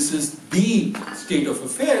saying this is the state of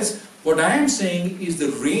affairs. What I am saying is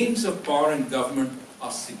the reins of power in government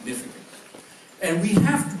are significant. And we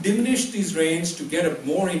have to diminish these reins to get a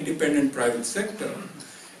more independent private sector.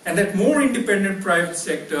 And that more independent private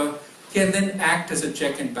sector can then act as a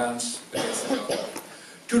check and balance against the government.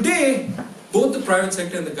 Today, both the private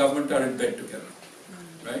sector and the government are in bed together,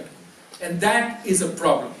 right? And that is a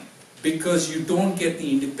problem, because you don't get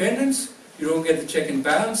the independence, you don't get the check and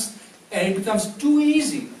balance, and it becomes too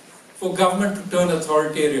easy for government to turn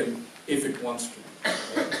authoritarian if it wants to.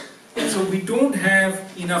 And so we don't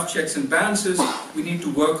have enough checks and balances. We need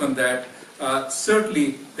to work on that.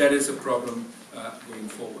 Certainly, that is a problem going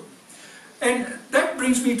forward. And that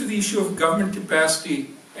brings me to the issue of government capacity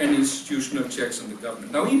and institutional checks on the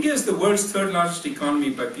government. Now, India is the world's third largest economy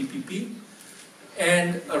by PPP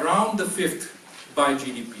and around the fifth by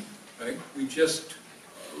GDP. Right?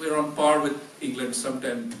 We're on par with England.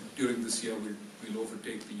 Sometime during this year we'll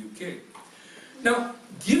overtake the UK. Now,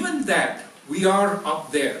 given that we are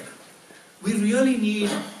up there, we really need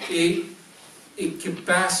a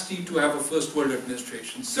capacity to have a first world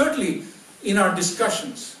administration. Certainly in our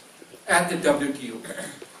discussions at the WTO,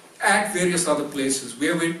 at various other places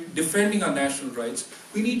where we're defending our national rights,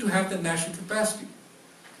 we need to have the national capacity.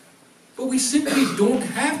 But we simply don't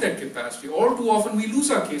have that capacity. All too often we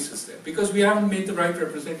lose our cases there because we haven't made the right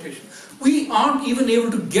representation. We aren't even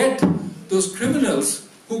able to get those criminals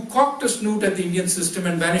who cocked a snoot at the Indian system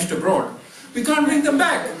and vanished abroad. We can't bring them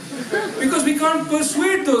back because we can't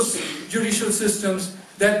persuade those judicial systems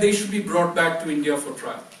that they should be brought back to India for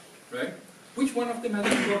trial. Right? Which one of them has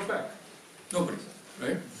been brought back? Nobody.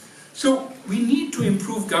 Right? So we need to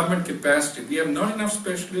improve government capacity. We have not enough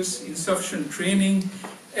specialists, insufficient training,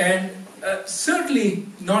 and certainly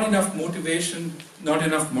not enough motivation, not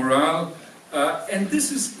enough morale, and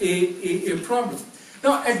this is a problem.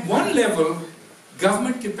 Now, at one level,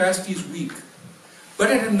 government capacity is weak, But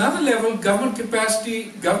at another level, government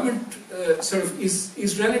capacity,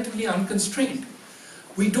 is relatively unconstrained.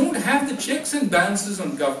 We don't have the checks and balances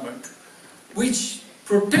on government which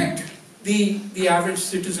protect the average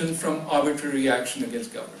citizen from arbitrary action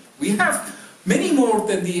against government. We have many more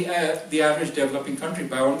than the average developing country,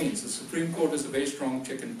 by all means. The Supreme Court is a very strong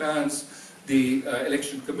check and balance. The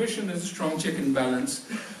Election Commission is a strong check and balance.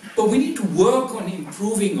 But we need to work on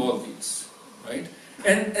improving all these, right?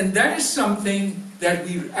 And that is something that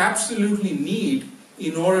we absolutely need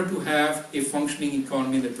in order to have a functioning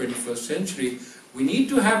economy in the 21st century. We need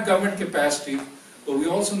to have government capacity, but we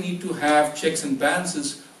also need to have checks and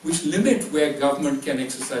balances which limit where government can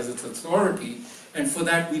exercise its authority, and for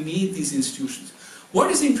that we need these institutions.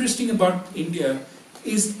 What is interesting about India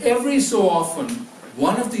is every so often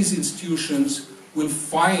one of these institutions will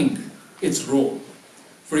find its role.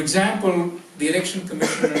 For example, the Election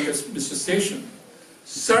Commission under Mr. Session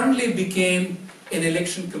suddenly became an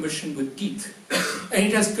election commission with teeth, and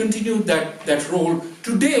it has continued that role.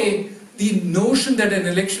 Today, the notion that an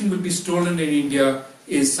election will be stolen in India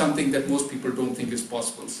is something that most people don't think is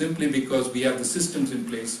possible, simply because we have the systems in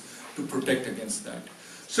place to protect against that.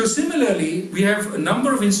 So similarly, we have a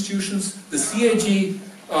number of institutions, the CAG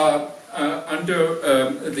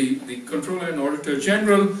under the Controller and Auditor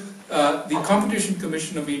General, the Competition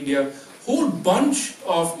Commission of India, whole bunch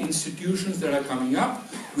of institutions that are coming up.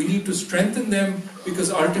 We need to strengthen them because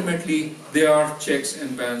ultimately they are checks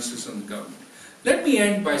and balances on the government. Let me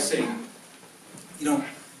end by saying,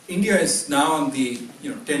 India is now on the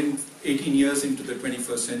 10, 18 years into the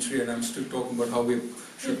 21st century, and I'm still talking about how we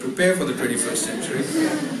should prepare for the 21st century.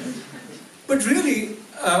 But really,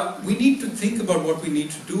 we need to think about what we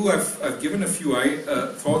need to do. I've given a few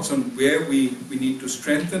thoughts on where we need to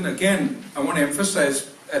strengthen. Again, I want to emphasize,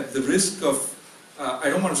 at the risk of, I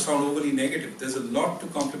don't want to sound overly negative, there's a lot to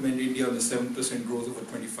compliment India on the 7% growth over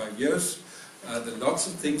 25 years. There are lots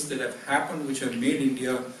of things that have happened which have made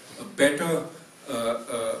India a better,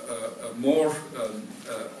 a more,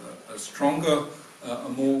 a stronger, a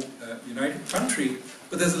more united country,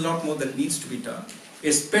 but there's a lot more that needs to be done,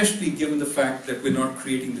 especially given the fact that we're not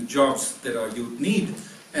creating the jobs that our youth need,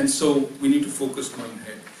 and so we need to focus going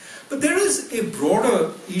ahead. But there is a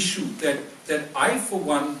broader issue that I, for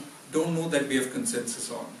one, don't know that we have consensus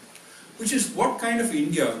on, which is what kind of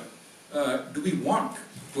India do we want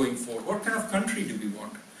going forward? What kind of country do we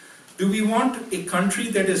want? Do we want a country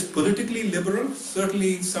that is politically liberal?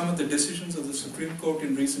 Certainly some of the decisions of the Supreme Court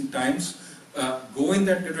in recent times go in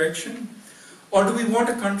that direction. Or do we want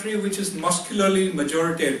a country which is muscularly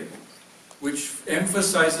majoritarian, which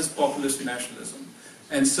emphasizes populist nationalism?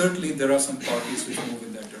 And certainly there are some parties which move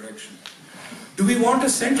in that direction. Do we want a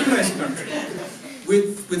centralized country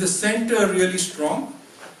with the center really strong?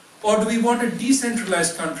 Or do we want a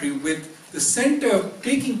decentralized country with the center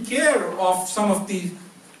taking care of some of the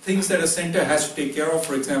things that a center has to take care of,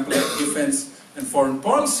 for example, like defense and foreign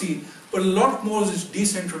policy, but a lot more is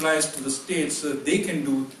decentralized to the states so that they can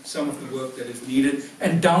do some of the work that is needed,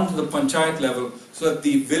 and down to the panchayat level so that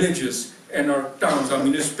the villages and our towns, our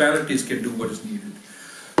municipalities can do what is needed.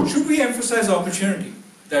 Should we emphasize opportunity?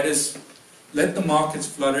 That is, let the markets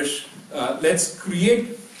flourish, let's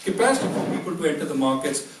create capacity for people to enter the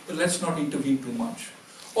markets, but let's not intervene too much.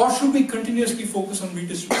 Or should we continuously focus on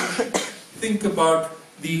redistribution? Think about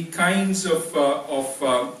the kinds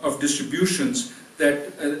of distributions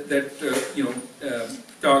that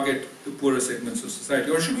target the poorer segments of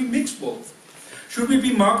society. Or should we mix both? Should we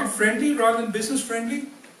be market friendly rather than business friendly,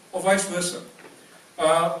 or vice versa?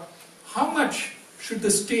 How much should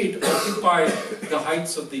the state occupy the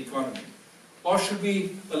heights of the economy? Or should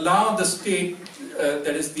we allow the state,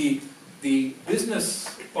 that is the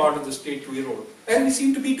business part of the state, to erode? And we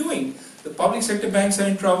seem to be doing. The public sector banks are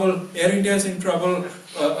in trouble, Air India is in trouble,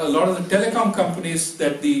 a lot of the telecom companies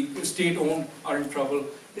that the state own are in trouble.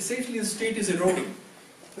 Essentially the state is eroding.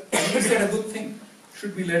 Is that a good thing?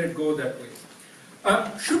 Should we let it go that way?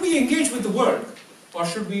 Should we engage with the world, or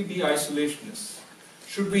should we be isolationists?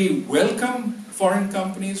 Should we welcome foreign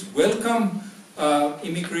companies, welcome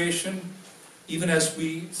immigration, even as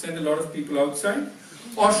we send a lot of people outside?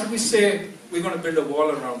 Or should we say, we're going to build a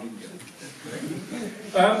wall around India?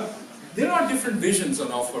 Right? There are different visions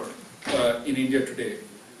on offer in India today,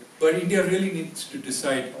 but India really needs to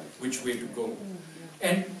decide which way to go.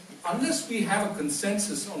 And unless we have a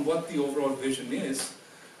consensus on what the overall vision is,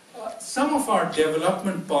 some of our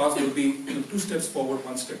development paths will be 2 steps forward,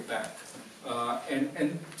 1 step back.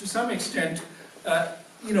 And to some extent,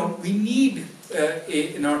 we need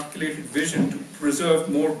an articulated vision to preserve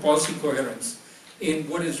more policy coherence in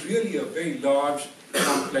what is really a very large,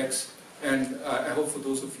 complex, and I hope for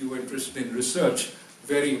those of you who are interested in research,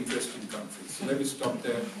 very interesting country. So let me stop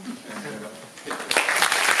there.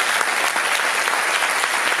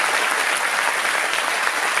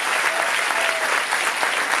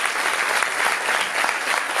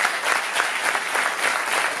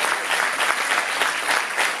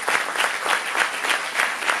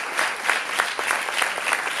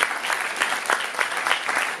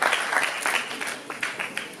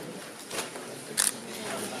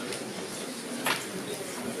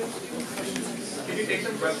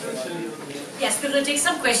 Yes, we're going to take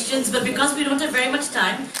some questions, but because we don't have very much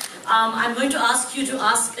time, I'm going to ask you to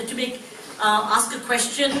ask a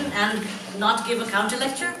question and not give a counter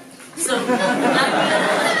lecture. So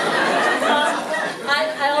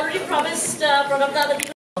I already promised one of the other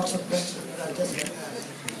people. Lots of questions, but I'll just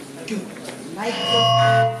two.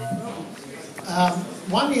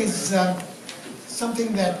 One is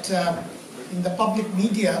something that in the public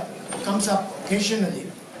media comes up occasionally.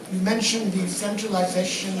 You mentioned the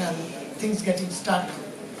centralization and things getting stuck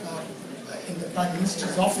in the Prime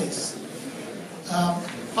Minister's office.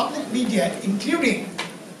 Public media, including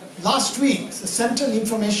last week, the Central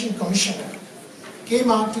Information Commissioner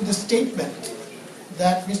came out with a statement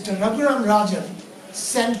that Mr. Raghuram Rajan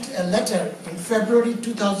sent a letter in February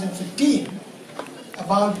 2015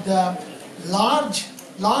 about the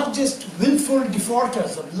largest willful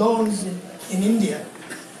defaulters of loans in India.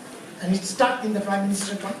 And it's stuck in the Prime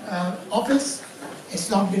Minister's office. It's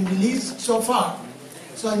not been released so far.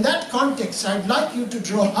 So in that context, I'd like you to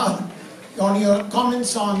draw out on your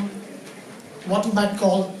comments on what you might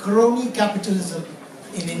call crony capitalism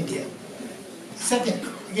in India. Second,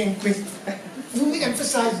 again quick, you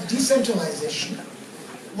emphasize decentralization.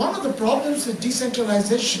 One of the problems with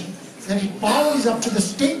decentralization is that power is up to the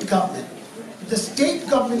state government. The state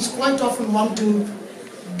governments quite often want to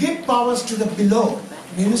give powers to the below,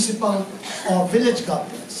 municipal or village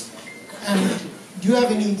governments. And do you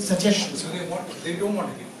have any suggestions? They don't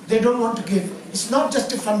want to give. They don't want to give. It's not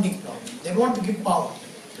just a funding problem. They want to give power.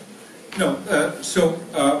 No.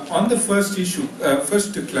 On the first issue,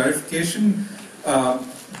 first a clarification.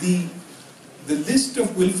 The list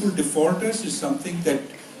of willful defaulters is something that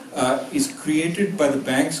is created by the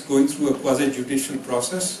banks going through a quasi-judicial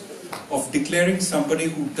process of declaring somebody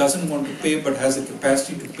who doesn't want to pay but has the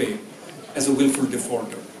capacity to pay as a willful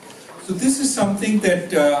defaulter. So this is something that,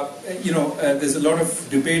 there's a lot of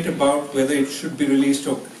debate about whether it should be released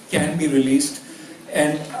or can be released,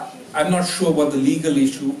 and I'm not sure what the legal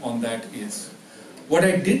issue on that is. What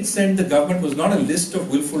I did send the government was not a list of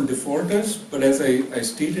willful defaulters, but as I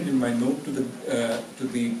stated in my note to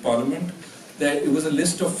the Parliament, that it was a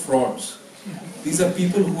list of frauds. These are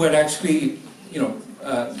people who had actually,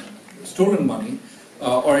 stolen money,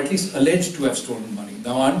 or at least alleged to have stolen money.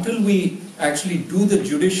 Now, until we actually do the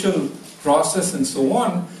judicial process and so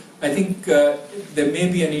on, I think there may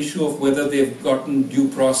be an issue of whether they've gotten due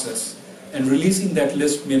process, and releasing that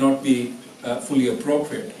list may not be fully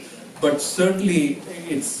appropriate. But certainly,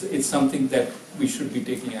 it's something that we should be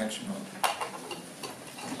taking action on.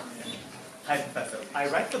 Hi, Professor. I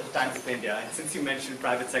write for the Times of India, and since you mentioned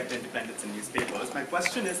private sector independence in newspapers, my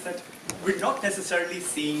question is that we're not necessarily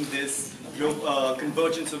seeing this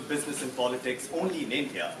convergence of business and politics only in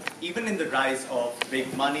India. Even in the rise of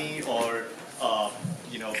big money or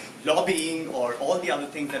lobbying or all the other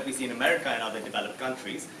things that we see in America and other developed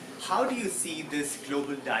countries, how do you see this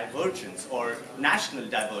global divergence or national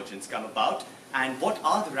divergence come about, and what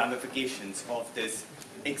are the ramifications of this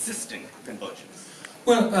existing convergence?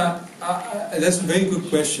 Well, that's a very good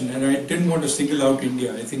question, and I didn't want to single out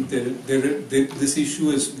India. I think this issue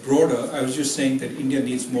is broader. I was just saying that India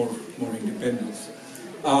needs more independence.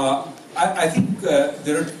 I think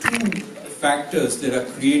there are two factors that are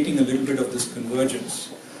creating a little bit of this convergence.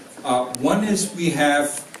 One is we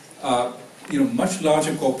have much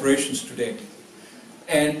larger corporations today,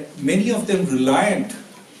 and many of them reliant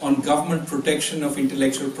on government protection of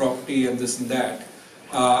intellectual property and this and that.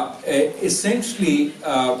 Essentially,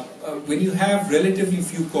 when you have relatively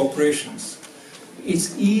few corporations,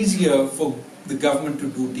 it's easier for the government to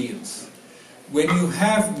do deals. When you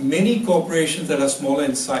have many corporations that are smaller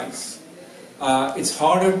in size, it's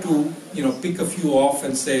harder to pick a few off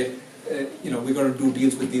and say, we're going to do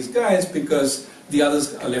deals with these guys because the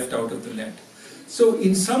others are left out of the net. So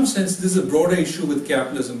in some sense, this is a broader issue with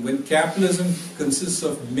capitalism. When capitalism consists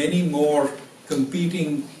of many more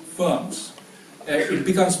competing firms, it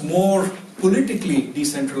becomes more politically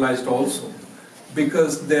decentralized also,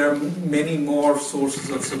 because there are many more sources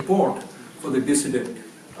of support for the dissident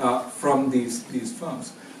from these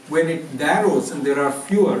firms. When it narrows and there are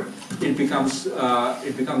fewer, it becomes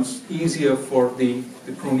easier for the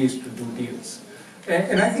cronies to do deals.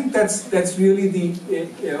 And I think that's really the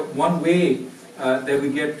one way that we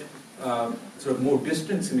get sort of more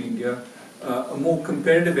distance in India, a more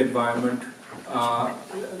competitive environment,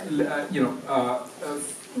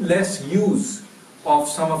 less use of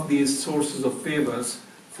some of these sources of favors,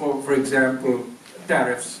 for example,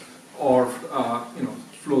 tariffs or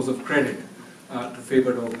flows of credit to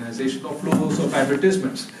favored organizations, or flows of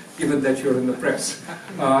advertisements, given that you're in the press.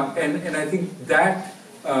 And I think that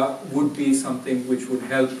would be something which would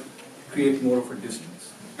help create more of a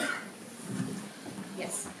distance.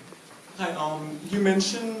 Yes. Hi, you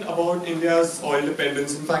mentioned about India's oil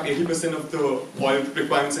dependence. In fact, 80% of the oil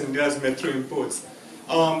requirements in India is met through imports.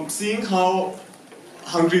 Seeing how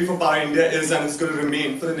hungry for power India is and is going to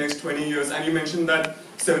remain for the next 20 years, and you mentioned that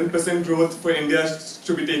 7% growth for India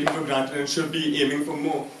should be taken for granted and should be aiming for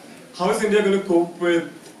more. How is India going to cope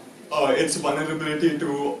with its vulnerability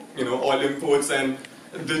to oil imports and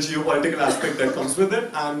the geopolitical aspect that comes with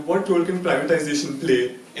it, and what role can privatization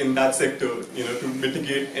play in that sector, to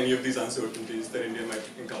mitigate any of these uncertainties that India might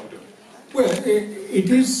encounter? Well, it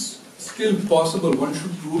is still possible. One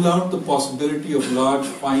should rule out the possibility of large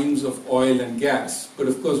finds of oil and gas, but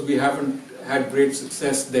of course we haven't had great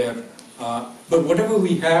success there. But whatever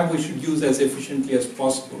we have, we should use as efficiently as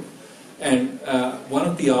possible. And one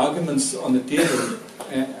of the arguments on the table,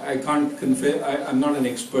 I can't confess, I'm not an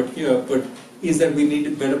expert here, but is that we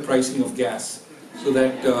need better pricing of gas, so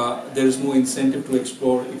that there is more incentive to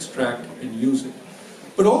explore, extract, and use it.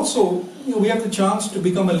 But also, we have the chance to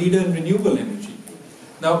become a leader in renewable energy.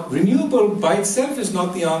 Now, renewable by itself is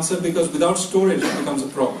not the answer, because without storage it becomes a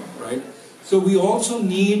problem, right? So we also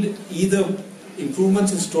need either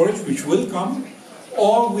improvements in storage, which will come,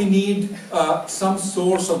 or we need some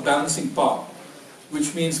source of balancing power,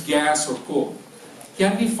 which means gas or coal.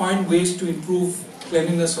 Can we find ways to improve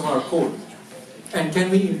cleanliness of our coal? And can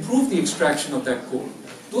we improve the extraction of that coal?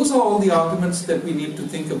 Those are all the arguments that we need to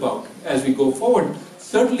think about as we go forward.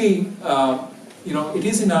 Certainly, it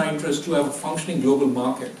is in our interest to have a functioning global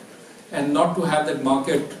market, and not to have that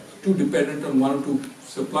market too dependent on one or two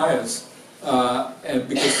suppliers,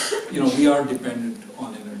 because we are dependent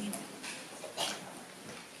on energy.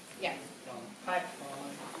 Yeah. Hi.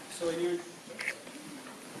 So when you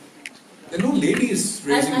There are no ladies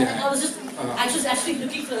raising their I was hands. just actually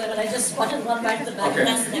looking for them, and I just spotted one right at the back. Okay.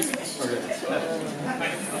 That's the next question. Okay.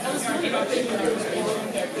 I was looking up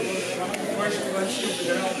first question,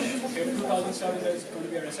 in 2007 there's going to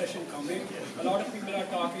be a recession coming. A lot of people are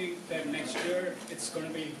talking that next year it's going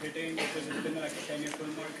to be hitting because it's been like a 10-year bull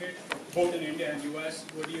market, both in India and US.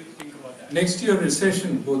 What do you think about that? Next year,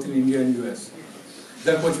 recession both in India and US. Is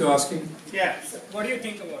that what you're asking? Yeah. What do you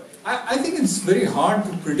think about it? I think it's very hard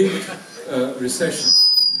to predict recession.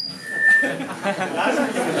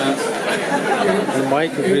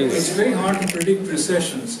 It's very hard to predict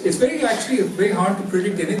recessions. It's actually very hard to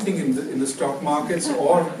predict anything in the stock markets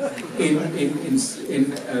or in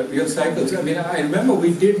real cycles. I mean, I remember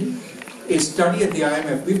we did a study at the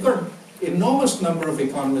IMF. We've got an enormous number of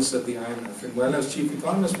economists at the IMF, and while I was chief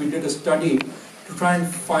economist, we did a study to try and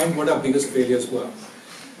find what our biggest failures were.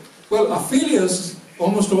 Well, our failures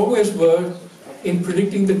almost always were in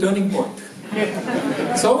predicting the turning point.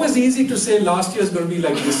 It's always easy to say last year is going to be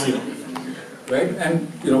like this year, right? And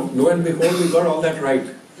lo and behold, we got all that right.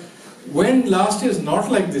 When last year is not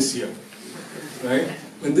like this year, right?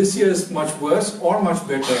 When this year is much worse or much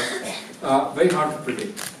better, very hard to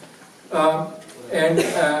predict.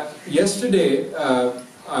 Yesterday,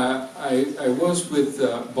 I was with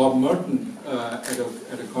Bob Merton at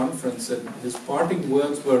a conference, and his parting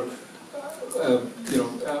words were,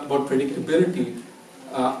 about predictability.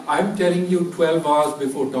 I'm telling you 12 hours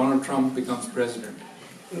before Donald Trump becomes president.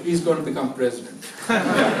 He's going to become president.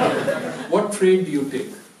 What trade do you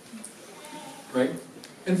take? Right?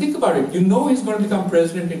 And think about it. You know he's going to become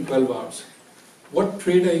president in 12 hours. What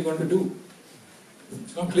trade are you going to do?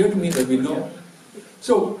 It's not clear to me that we know.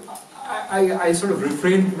 So I sort of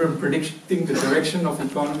refrain from predicting the direction of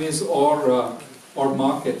economies or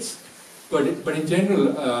markets. But in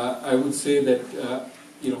general, I would say that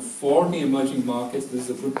for the emerging markets, this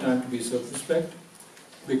is a good time to be circumspect,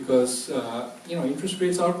 because interest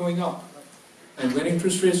rates are going up, and when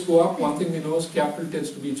interest rates go up, one thing we know is capital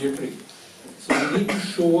tends to be jittery. So we need to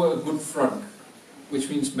show a good front, which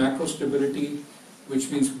means macro stability,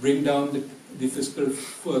 which means bring down the fiscal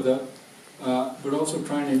further, but also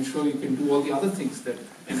try and ensure you can do all the other things that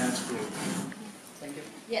enhance growth. Thank you.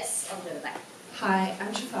 Yes, I'll go back. Hi,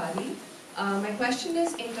 I'm Shafali. My question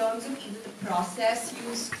is in terms of either the process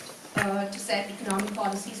used to set economic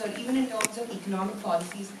policies, or even in terms of economic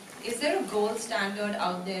policies, is there a gold standard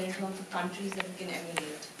out there in terms of countries that we can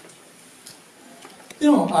emulate?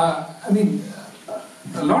 I mean,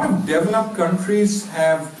 a lot of developed countries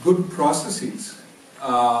have good processes,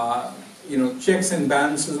 checks and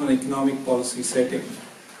balances on economic policy setting.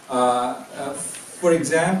 For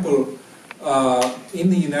example, in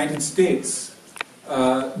the United States,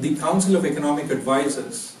 the Council of Economic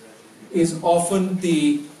Advisors is often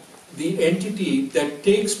the entity that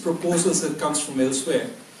takes proposals that comes from elsewhere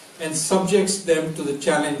and subjects them to the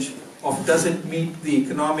challenge of does it meet the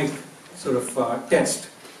economic sort of test?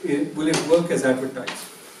 Will it work as advertised?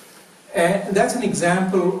 And that's an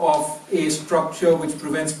example of a structure which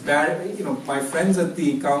prevents bad, my friends at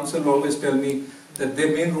the council always tell me that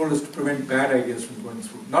their main role is to prevent bad ideas from going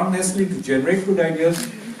through. Not necessarily to generate good ideas,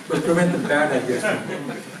 but prevent the bad ideas from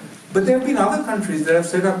going through. But there have been other countries that have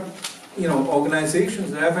set up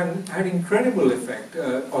organizations that have had incredible effect.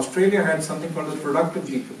 Australia had something called the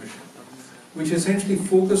Productivity Commission, which essentially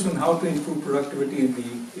focused on how to improve productivity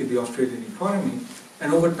in the Australian economy,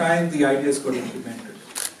 and over time the ideas got implemented.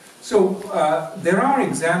 So there are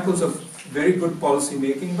examples of very good policy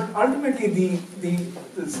making, but ultimately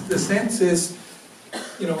the sense is,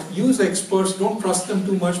 use experts, don't trust them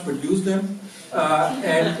too much, but use them,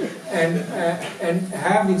 and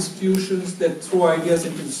have institutions that throw ideas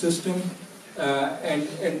into the system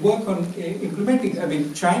and work on implementing. I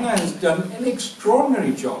mean, China has done an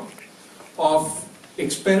extraordinary job of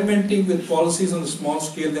experimenting with policies on a small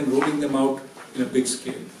scale, then rolling them out in a big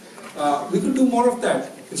scale. We could do more of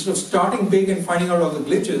that. Instead of starting big and finding out all the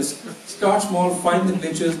glitches, start small, find the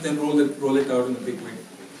glitches, then roll it out in a big way.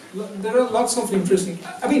 There are lots of interesting,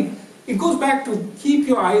 it goes back to keep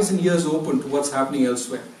your eyes and ears open to what's happening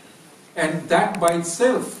elsewhere. And that by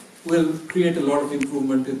itself will create a lot of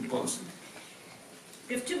improvement in policy.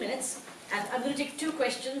 We have 2 minutes, and I'm going to take 2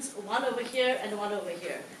 questions, one over here and one over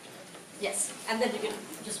here. Yes, and then you can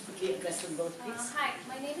just quickly address them both, please. Hi,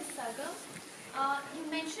 my name is Saga. You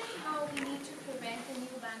mentioned how we need to prevent the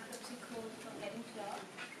new bankruptcy code from getting clear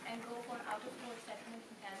and go for out-of-court settlement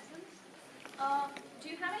mechanisms. Do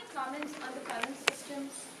you have any comments on the current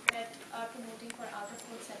systems that are promoting for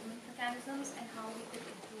out-of-court settlement mechanisms and how we could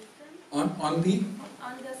improve them? On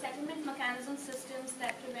the settlement mechanism systems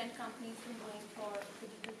that prevent companies from going for the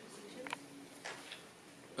legal procedures?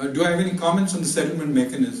 do I have any comments on the settlement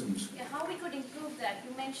mechanisms? Yeah, how we could improve that?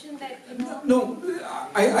 You mentioned that, No,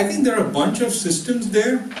 I think there are a bunch of systems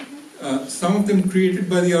there. Some of them created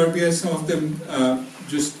by the RBI, some of them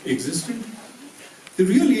just existed. The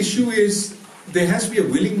real issue is there has to be a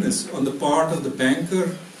willingness on the part of the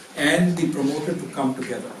banker and the promoter to come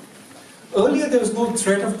together. Earlier there was no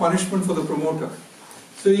threat of punishment for the promoter,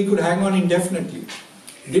 so he could hang on indefinitely.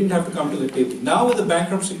 He didn't have to come to the table. Now with the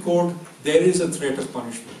bankruptcy code, there is a threat of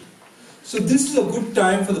punishment. So this is a good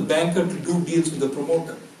time for the banker to do deals with the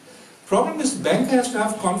promoter. Problem is, the banker has to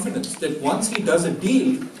have confidence that once he does a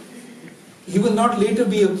deal, he will not later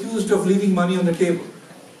be accused of leaving money on the table.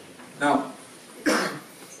 Now,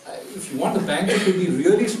 if you want the banker to be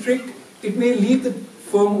really strict, it may leave the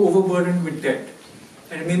firm overburdened with debt,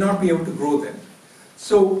 and it may not be able to grow then.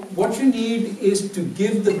 So what you need is to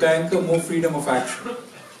give the banker more freedom of action.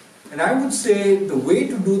 And I would say the way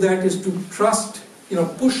to do that is to trust,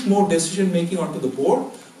 push more decision making onto the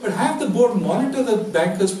board, but have the board monitor the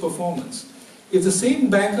banker's performance. If the same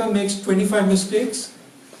banker makes 25 mistakes,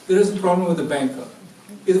 there is a problem with the banker.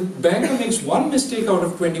 If the banker makes 1 mistake out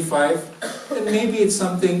of 25, then maybe it's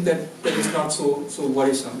something that is not so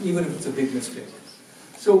worrisome, even if it's a big mistake.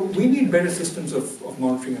 So we need better systems of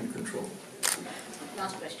monitoring and control.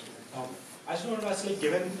 Last question. I just want to ask,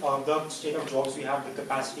 given the state of jobs we have, the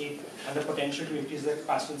capacity and the potential to increase the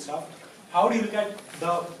capacity and stuff, how do you look at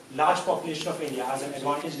the large population of India as an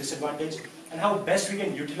advantage, disadvantage, and how best we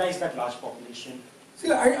can utilize that large population?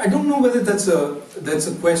 See, I don't know whether that's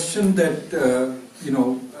a question that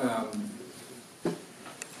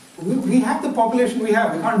we have the population we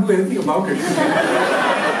have. We can't do anything about it.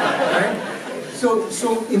 Right?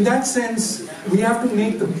 So in that sense, we have to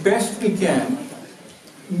make the best we can,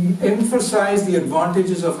 emphasize the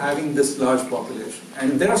advantages of having this large population.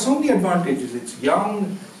 And there are so many advantages. It's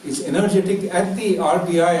young, it's energetic. At the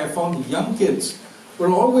RBI, I found young kids were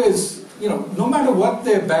always, no matter what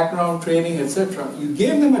their background, training, etc., you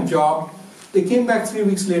gave them a job, they came back 3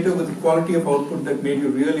 weeks later with a quality of output that made you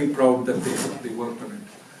really proud that they worked on it.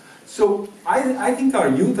 So I think our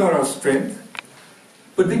youth are our strength,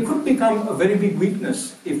 but they could become a very big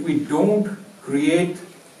weakness if we don't create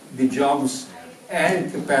the jobs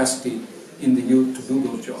and capacity in the youth to do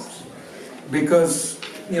those jobs. Because,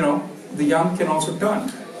 the young can also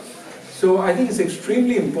turn. So I think it's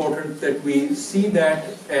extremely important that we see that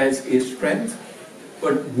as a strength,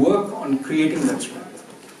 but work on creating that strength.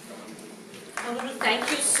 I want to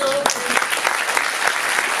Thank you so much.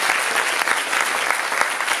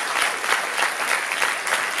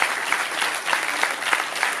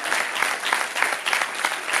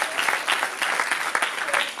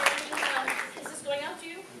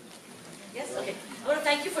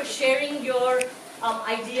 Thank you for sharing your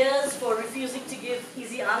ideas, for refusing to give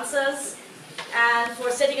easy answers, and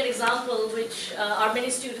for setting an example which our many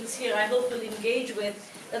students here I hope will engage with,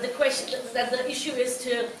 that the issue is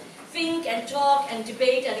to think and talk and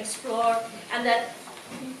debate and explore, and that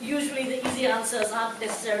usually the easy answers aren't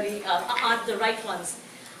necessarily aren't the right ones.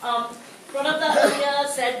 Pranabda earlier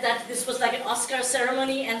said that this was like an Oscar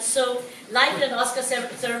ceremony, and so like an Oscar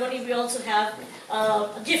ceremony, we also have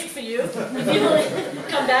a gift for you. If you will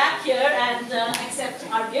come back here and accept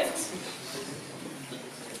our gift.